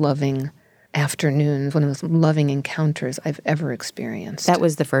the most loving afternoons, one of the most loving encounters I've ever experienced. That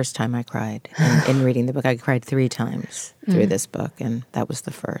was the first time I cried in reading the book. I cried 3 times through this book, and that was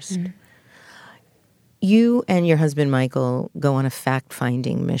the first. You and your husband, Michael, go on a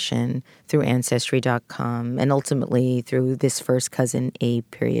fact-finding mission through Ancestry.com and ultimately through this first cousin,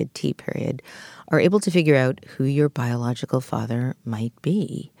 A.T., are able to figure out who your biological father might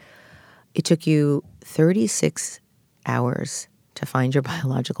be. It took you 36 hours to find your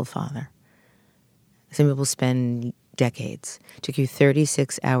biological father. Some people spend decades. It took you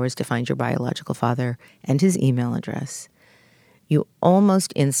 36 hours to find your biological father and his email address. You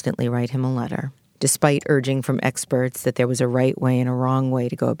almost instantly write him a letter, despite urging from experts that there was a right way and a wrong way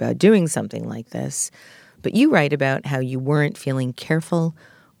to go about doing something like this. But you write about how you weren't feeling careful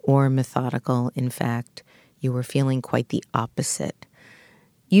or methodical. In fact, you were feeling quite the opposite.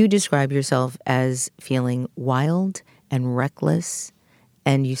 You describe yourself as feeling wild and reckless,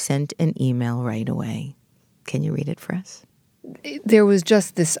 and you sent an email right away. Can you read it for us? There was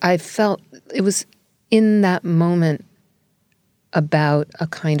just this, I felt, it was in that moment about a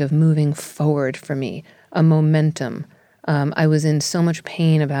kind of moving forward for me, a momentum. I was in so much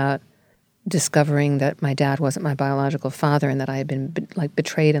pain about discovering that my dad wasn't my biological father and that I had been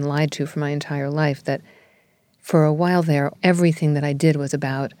betrayed and lied to for my entire life, that for a while there, everything that I did was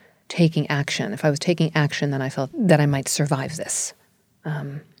about taking action. If I was taking action, then I felt that I might survive this.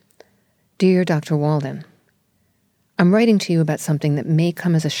 Dear Dr. Walden, I'm writing to you about something that may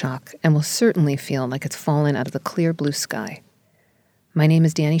come as a shock and will certainly feel like it's fallen out of the clear blue sky. My name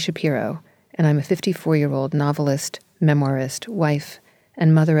is Dani Shapiro, and I'm a 54-year-old novelist, memoirist, wife,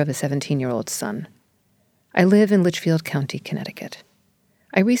 and mother of a 17-year-old son. I live in Litchfield County, Connecticut.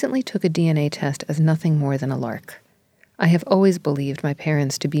 I recently took a DNA test as nothing more than a lark. I have always believed my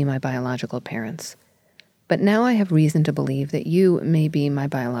parents to be my biological parents. But now I have reason to believe that you may be my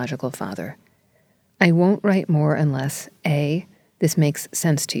biological father. I won't write more unless A, this makes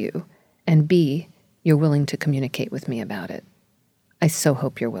sense to you, and B, you're willing to communicate with me about it. I so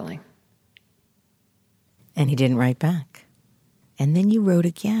hope you're willing. And he didn't write back. And then you wrote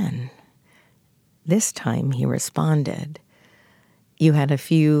again. This time he responded. You had a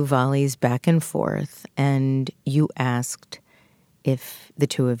few volleys back and forth, and you asked if the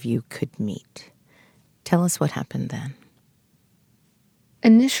two of you could meet. Tell us what happened then.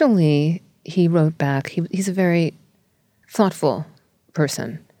 Initially, he wrote back. He's a very thoughtful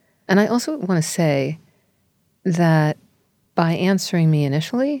person. And I also want to say that by answering me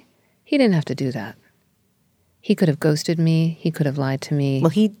initially, he didn't have to do that. He could have ghosted me. He could have lied to me.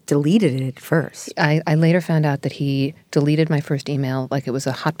 Well, he deleted it first. I later found out that he deleted my first email like it was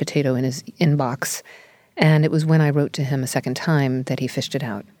a hot potato in his inbox. And it was when I wrote to him a second time that he fished it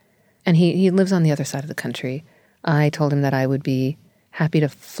out. And he lives on the other side of the country. I told him that I would be happy to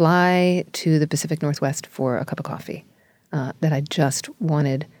fly to the Pacific Northwest for a cup of coffee, that I just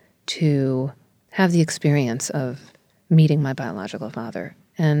wanted to have the experience of meeting my biological father.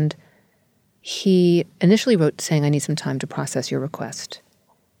 And he initially wrote saying, I need some time to process your request,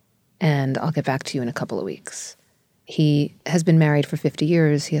 and I'll get back to you in a couple of weeks. He has been married for 50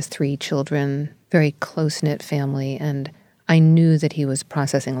 years. He has 3 children, very close-knit family, and I knew that he was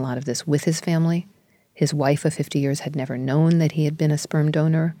processing a lot of this with his family. His wife of 50 years had never known that he had been a sperm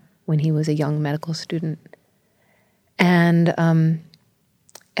donor when he was a young medical student. And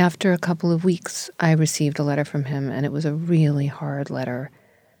after a couple of weeks, I received a letter from him, and it was a really hard letter.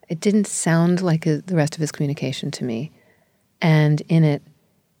 It didn't sound like the rest of his communication to me. And in it,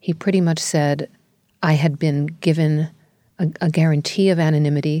 he pretty much said I had been given a guarantee of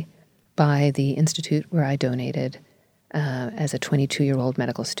anonymity by the institute where I donated as a 22-year-old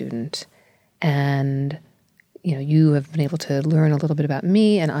medical student. And, you have been able to learn a little bit about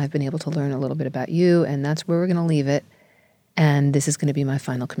me, and I've been able to learn a little bit about you, and that's where we're going to leave it. And this is going to be my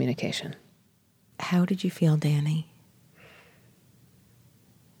final communication. How did you feel, Danny?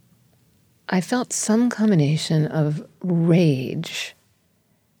 I felt some combination of rage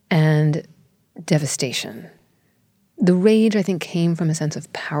and devastation. The rage, I think, came from a sense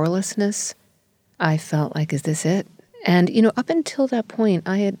of powerlessness. I felt like, is this it? And, up until that point,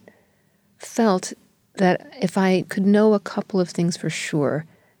 I had felt that if I could know a couple of things for sure,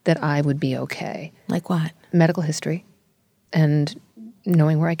 that I would be okay. Like what? Medical history and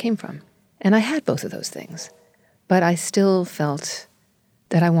knowing where I came from. And I had both of those things. But I still felt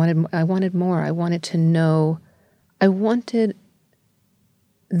that I wanted more. I wanted to know. I wanted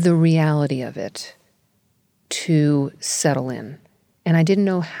the reality of it to settle in. And I didn't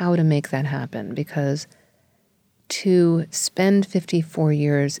know how to make that happen, because to spend 54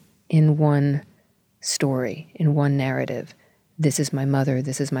 years in one story, in one narrative, this is my mother,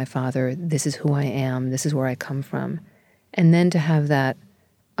 this is my father, this is who I am, this is where I come from, and then to have that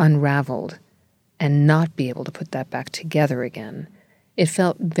unraveled and not be able to put that back together again, it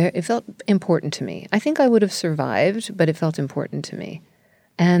felt important to me. I think I would have survived, but it felt important to me.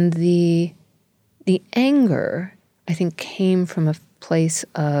 And the anger, I think, came from a place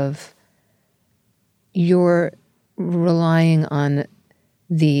of you're relying on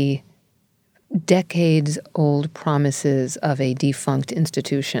the decades-old promises of a defunct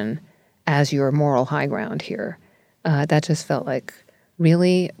institution as your moral high ground here. That just felt like,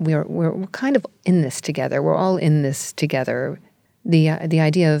 really, we're kind of in this together. We're all in this together. The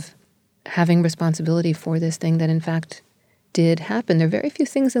idea of having responsibility for this thing that, in fact, did happen. There are very few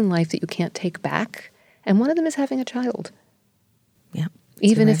things in life that you can't take back, and one of them is having a child. Yeah.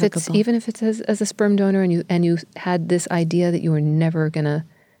 Even if it's as a sperm donor, and you had this idea that you were never going to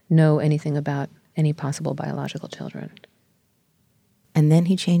know anything about any possible biological children. And then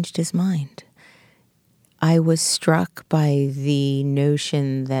he changed his mind. I was struck by the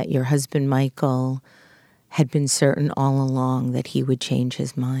notion that your husband, Michael, had been certain all along that he would change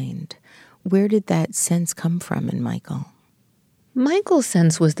his mind. Where did that sense come from in Michael? Michael's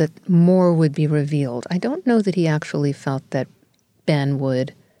sense was that more would be revealed. I don't know that he actually felt that Ben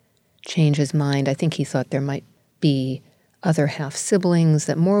would change his mind. I think he thought there might be other half-siblings,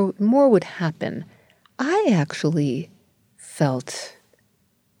 that more would happen. I actually felt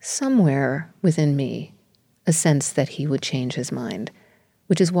somewhere within me a sense that he would change his mind,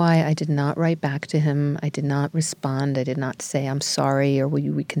 which is why I did not write back to him. I did not respond. I did not say, I'm sorry, or will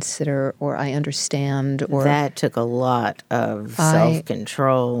you reconsider, or I understand. Or that took a lot of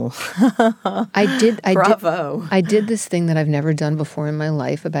self-control. Bravo. I did this thing that I've never done before in my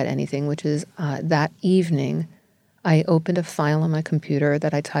life about anything, which is that evening, I opened a file on my computer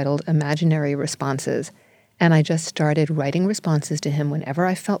that I titled Imaginary Responses, and I just started writing responses to him whenever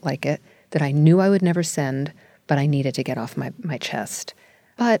I felt like it, that I knew I would never send, but I needed to get off my chest.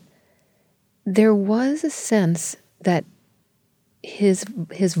 But there was a sense that his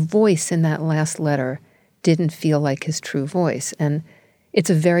voice in that last letter didn't feel like his true voice. And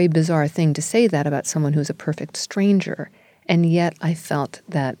it's a very bizarre thing to say that about someone who's a perfect stranger. And yet I felt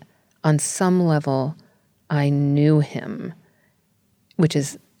that on some level I knew him, which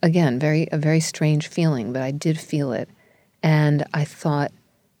is, again, a very strange feeling, but I did feel it. And I thought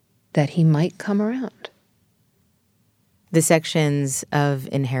that he might come around. The sections of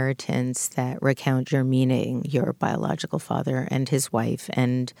inheritance that recount your meeting your biological father and his wife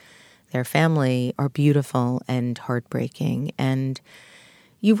and their family are beautiful and heartbreaking. And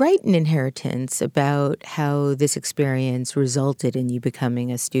you write in Inheritance about how this experience resulted in you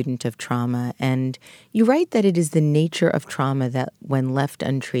becoming a student of trauma. And you write that it is the nature of trauma that when left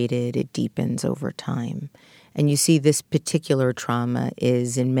untreated, it deepens over time. And you see this particular trauma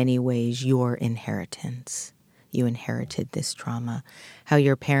is in many ways your inheritance. You inherited this trauma. How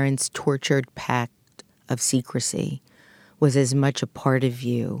your parents' tortured pact of secrecy was as much a part of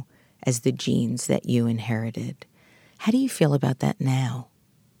you as the genes that you inherited. How do you feel about that now?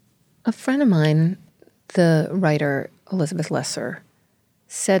 A friend of mine the writer Elizabeth Lesser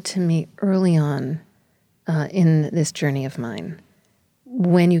said to me early on in this journey of mine,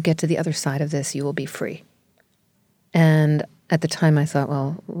 when you get to the other side of this, you will be free. And at the time I thought,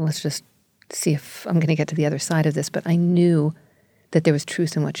 well, let's just see if I'm going to get to the other side of this. But I knew that there was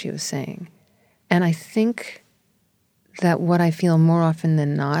truth in what she was saying. And I think that what I feel more often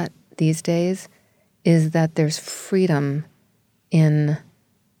than not these days is that there's freedom in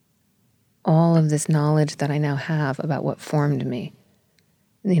all of this knowledge that I now have about what formed me,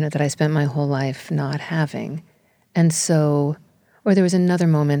 that I spent my whole life not having. And so, or there was another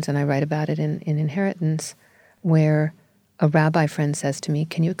moment, and I write about it in Inheritance, where a rabbi friend says to me,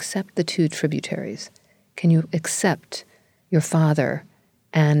 can you accept the two tributaries? Can you accept your father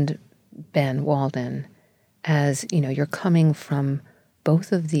and Ben Walden as, you're coming from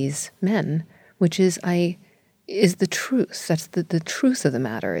both of these men, which is the truth. That's the truth of the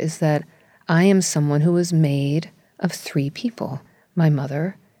matter, is that I am someone who was made of three people: my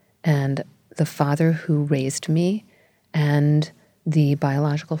mother and the father who raised me and the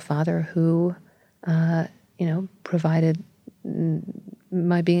biological father who, provided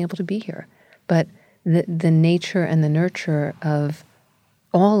my being able to be here. But the nature and the nurture of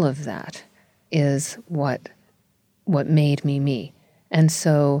all of that is what made me me. And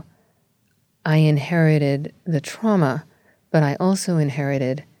so I inherited the trauma, but I also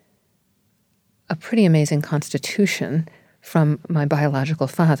inherited a pretty amazing constitution from my biological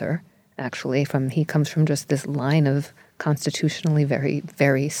father, actually. He comes from just this line of constitutionally very,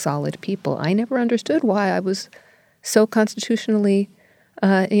 very solid people. I never understood why I was so constitutionally,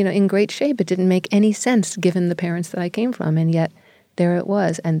 in great shape. It didn't make any sense given the parents that I came from, and yet there it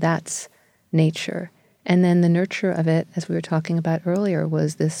was, and that's nature. And then the nurture of it, as we were talking about earlier,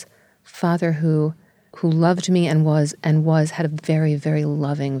 was this father who loved me and had a very, very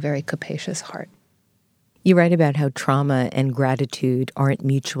loving, very capacious heart. You write about how trauma and gratitude aren't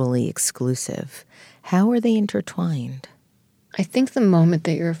mutually exclusive. How are they intertwined? I think the moment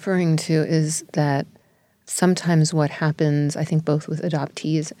that you're referring to is that sometimes what happens, I think both with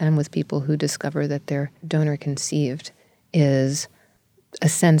adoptees and with people who discover that they're donor conceived, is a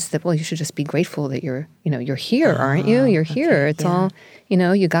sense that, well, you should just be grateful that you're here, aren't you? You're here. It's all,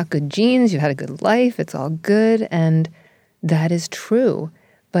 you got good genes, you had a good life, it's all good, and that is true.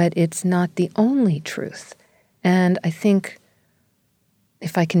 But it's not the only truth. And I think,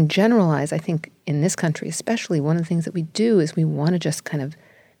 if I can generalize, I think in this country especially, one of the things that we do is we want to just kind of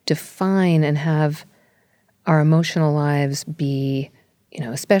define and have our emotional lives be,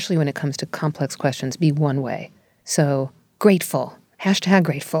 especially when it comes to complex questions, be one way. So, grateful.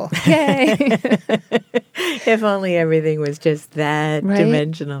 #grateful. Yay! If only everything was just that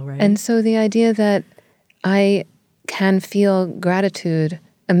dimensional, right? And so the idea that I can feel gratitude,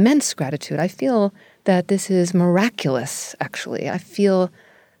 immense gratitude. I feel that this is miraculous, actually. I feel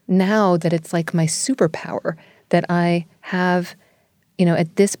now that it's like my superpower, that I have,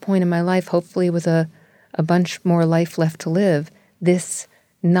 at this point in my life, hopefully with a bunch more life left to live, this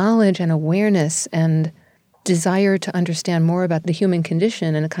knowledge and awareness and desire to understand more about the human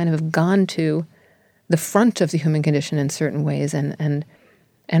condition, and kind of have gone to the front of the human condition in certain ways. And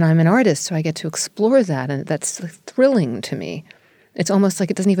I'm an artist, so I get to explore that, and that's thrilling to me. It's almost like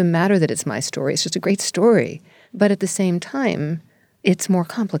it doesn't even matter that it's my story. It's just a great story. But at the same time, it's more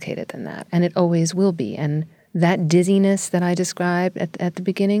complicated than that, and it always will be. And that dizziness that I described at the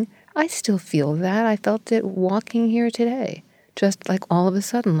beginning, I still feel that. I felt it walking here today. Just like all of a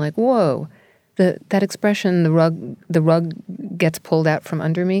sudden, like, whoa. That expression, the rug gets pulled out from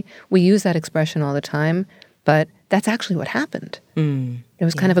under me, we use that expression all the time, but that's actually what happened. There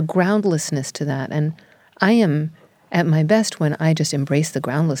was kind of a groundlessness to that. And I am at my best when I just embrace the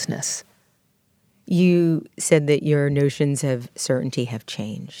groundlessness. You said that your notions of certainty have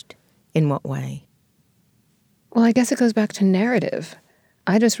changed. In what way? Well, I guess it goes back to narrative.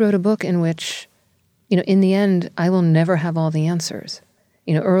 I just wrote a book in which, in the end, I will never have all the answers.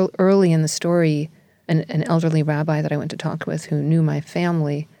 Early in the story, an elderly rabbi that I went to talk with who knew my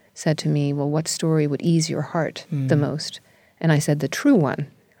family said to me, well, what story would ease your heart the most? And I said, the true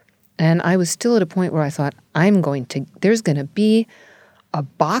one. And I was still at a point where I thought, there's going to be a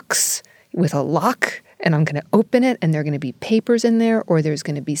box with a lock, and I'm going to open it, and there are going to be papers in there, or there's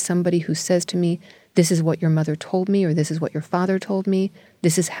going to be somebody who says to me, this is what your mother told me, or this is what your father told me,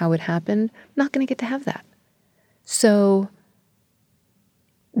 this is how it happened. I'm not going to get to have that. So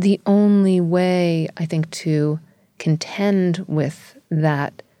the only way, I think, to contend with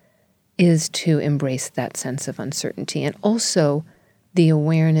that is to embrace that sense of uncertainty, and also the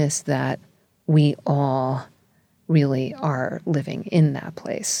awareness that we all really are living in that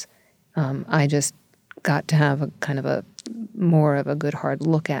place. I just got to have a kind of a more of a good hard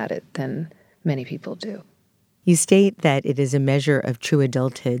look at it than many people do. You state that it is a measure of true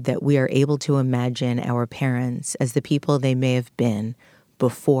adulthood that we are able to imagine our parents as the people they may have been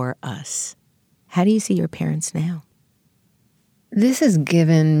before us. How do you see your parents now? This has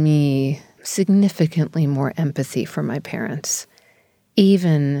given me significantly more empathy for my parents,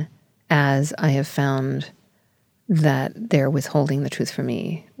 even as I have found that their withholding the truth from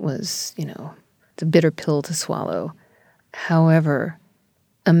me was, it's a bitter pill to swallow. However,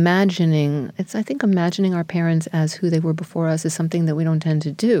 imagining our parents as who they were before us is something that we don't tend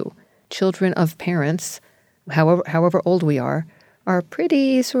to do. Children of parents, however old we are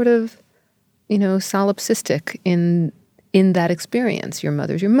pretty sort of, solipsistic in that experience. Your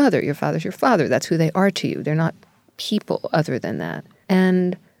mother's your mother, your father's your father. That's who they are to you. They're not people other than that.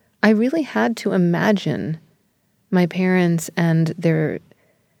 And I really had to imagine my parents and their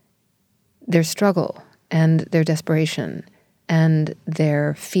struggle and their desperation and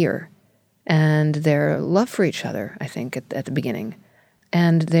their fear and their love for each other, I think, at the beginning,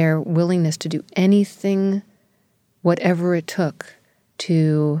 and their willingness to do anything, whatever it took,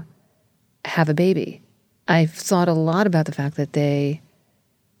 to have a baby. I've thought a lot about the fact that they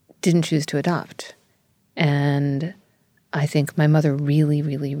didn't choose to adopt. And I think my mother really,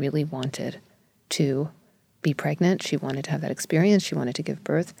 really, really wanted to be pregnant. She wanted to have that experience. She wanted to give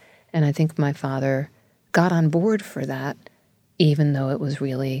birth. And I think my father got on board for that, even though it was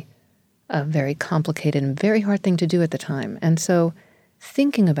really a very complicated and very hard thing to do at the time. And so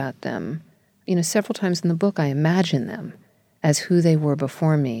thinking about them, several times in the book, I imagine them as who they were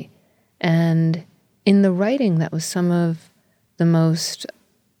before me. And in the writing, that was some of the most,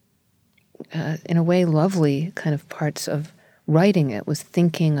 in a way, lovely kind of parts of writing it, was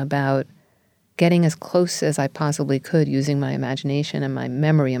thinking about getting as close as I possibly could, using my imagination and my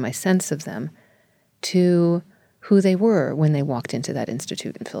memory and my sense of them, to who they were when they walked into that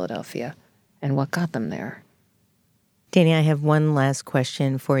institute in Philadelphia and what got them there. Danny, I have one last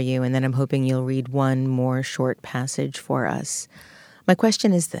question for you, and then I'm hoping you'll read one more short passage for us. My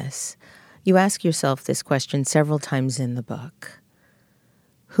question is this. You ask yourself this question several times in the book.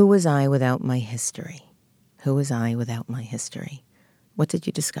 Who was I without my history? Who was I without my history? What did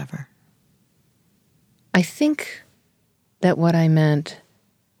you discover? I think that what I meant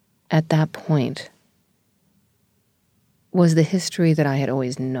at that point was the history that I had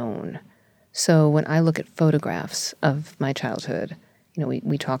always known. So when I look at photographs of my childhood,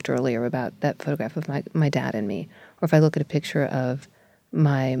 we talked earlier about that photograph of my dad and me, or if I look at a picture of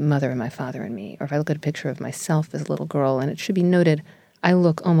my mother and my father and me, or if I look at a picture of myself as a little girl, and it should be noted, I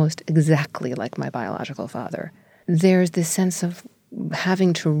look almost exactly like my biological father. There's this sense of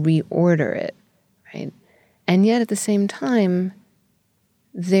having to reorder it, right? And yet at the same time,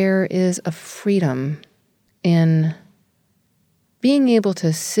 there is a freedom in being able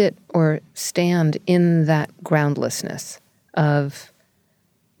to sit or stand in that groundlessness of,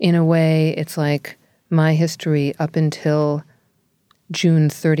 in a way, it's like my history up until June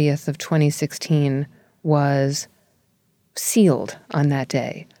 30th of 2016 was sealed on that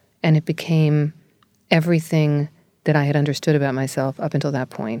day. And it became everything that I had understood about myself up until that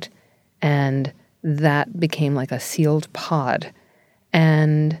point. And that became like a sealed pod.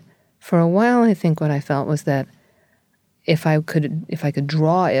 And for a while, I think what I felt was that if I could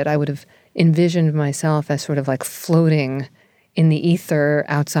draw it, I would have envisioned myself as sort of like floating in the ether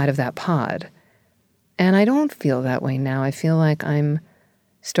outside of that pod. And I don't feel that way now. I feel like I'm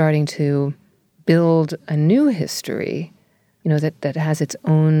starting to build a new history, that has its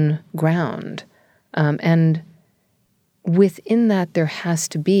own ground. And within that, there has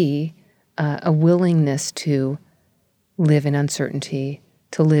to be a willingness to live in uncertainty,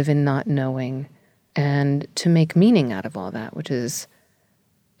 to live in not knowing, and to make meaning out of all that, which is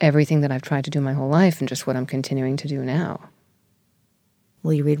everything that I've tried to do my whole life and just what I'm continuing to do now.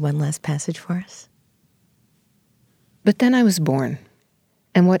 Will you read one last passage for us? But then I was born,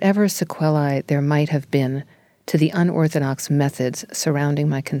 and whatever sequelae there might have been to the unorthodox methods surrounding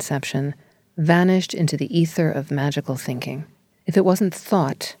my conception vanished into the ether of magical thinking. If it wasn't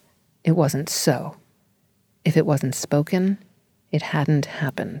thought, it wasn't so. If it wasn't spoken, it hadn't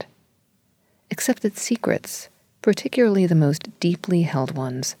happened. Except that secrets, particularly the most deeply held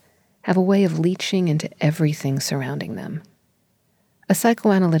ones, have a way of leaching into everything surrounding them. A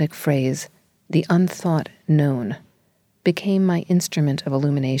psychoanalytic phrase, the unthought known, became my instrument of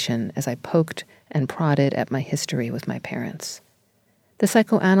illumination as I poked and prodded at my history with my parents. The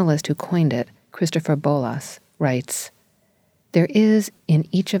psychoanalyst who coined it, Christopher Bolas, writes, "There is in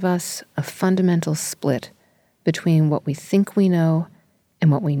each of us a fundamental split between what we think we know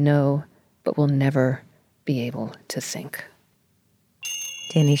and what we know but will never be able to think.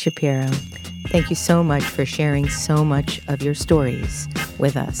 Dani Shapiro, thank you so much for sharing so much of your stories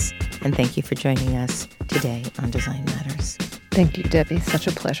with us. And thank you for joining us today on Design Matters. Thank you, Debbie. Such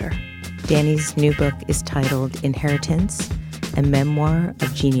a pleasure. Dani's new book is titled Inheritance, a memoir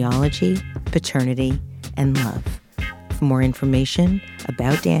of genealogy, paternity, and love. For more information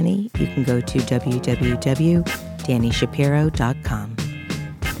about Dani, you can go to www.danishapiro.com.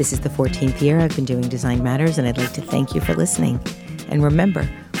 This is the 14th year I've been doing Design Matters, and I'd like to thank you for listening. And remember,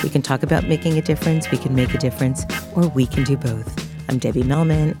 we can talk about making a difference, we can make a difference, or we can do both. I'm Debbie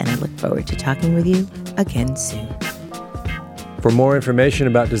Millman, and I look forward to talking with you again soon. For more information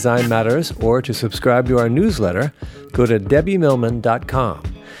about Design Matters or to subscribe to our newsletter, go to debbiemillman.com.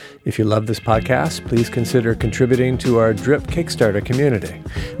 If you love this podcast, please consider contributing to our DRIP Kickstarter community.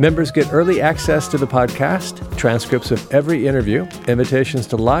 Members get early access to the podcast, transcripts of every interview, invitations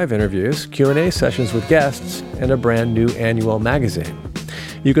to live interviews, Q&A sessions with guests, and a brand new annual magazine.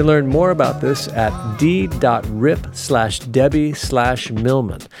 You can learn more about this at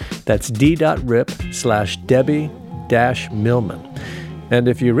d.rip/Debbie/Millman. That's d.rip/Debbie-Millman. And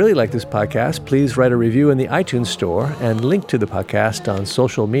if you really like this podcast, please write a review in the iTunes Store and link to the podcast on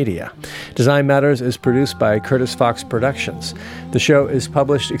social media. Design Matters is produced by Curtis Fox Productions. The show is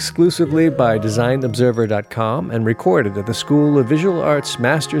published exclusively by DesignObserver.com and recorded at the School of Visual Arts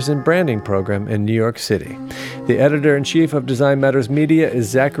Masters in Branding program in New York City. The editor-in-chief of Design Matters Media is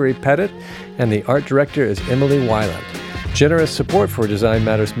Zachary Pettit, and the art director is Emily Weiland. Generous support for Design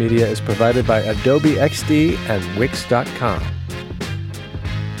Matters Media is provided by Adobe XD and Wix.com.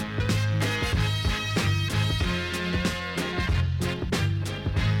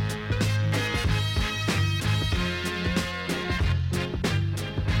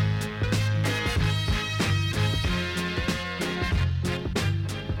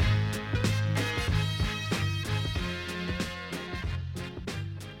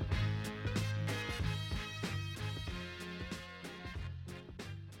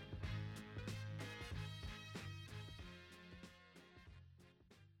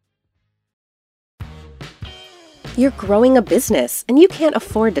 You're growing a business, and you can't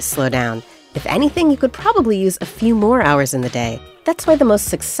afford to slow down. If anything, you could probably use a few more hours in the day. That's why the most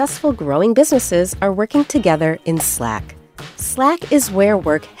successful growing businesses are working together in Slack. Slack is where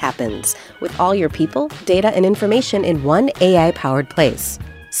work happens, with all your people, data, and information in one AI-powered place.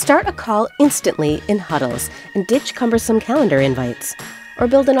 Start a call instantly in huddles and ditch cumbersome calendar invites. Or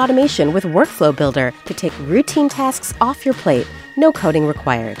build an automation with Workflow Builder to take routine tasks off your plate, no coding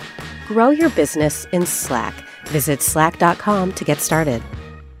required. Grow your business in Slack. Visit slack.com to get started.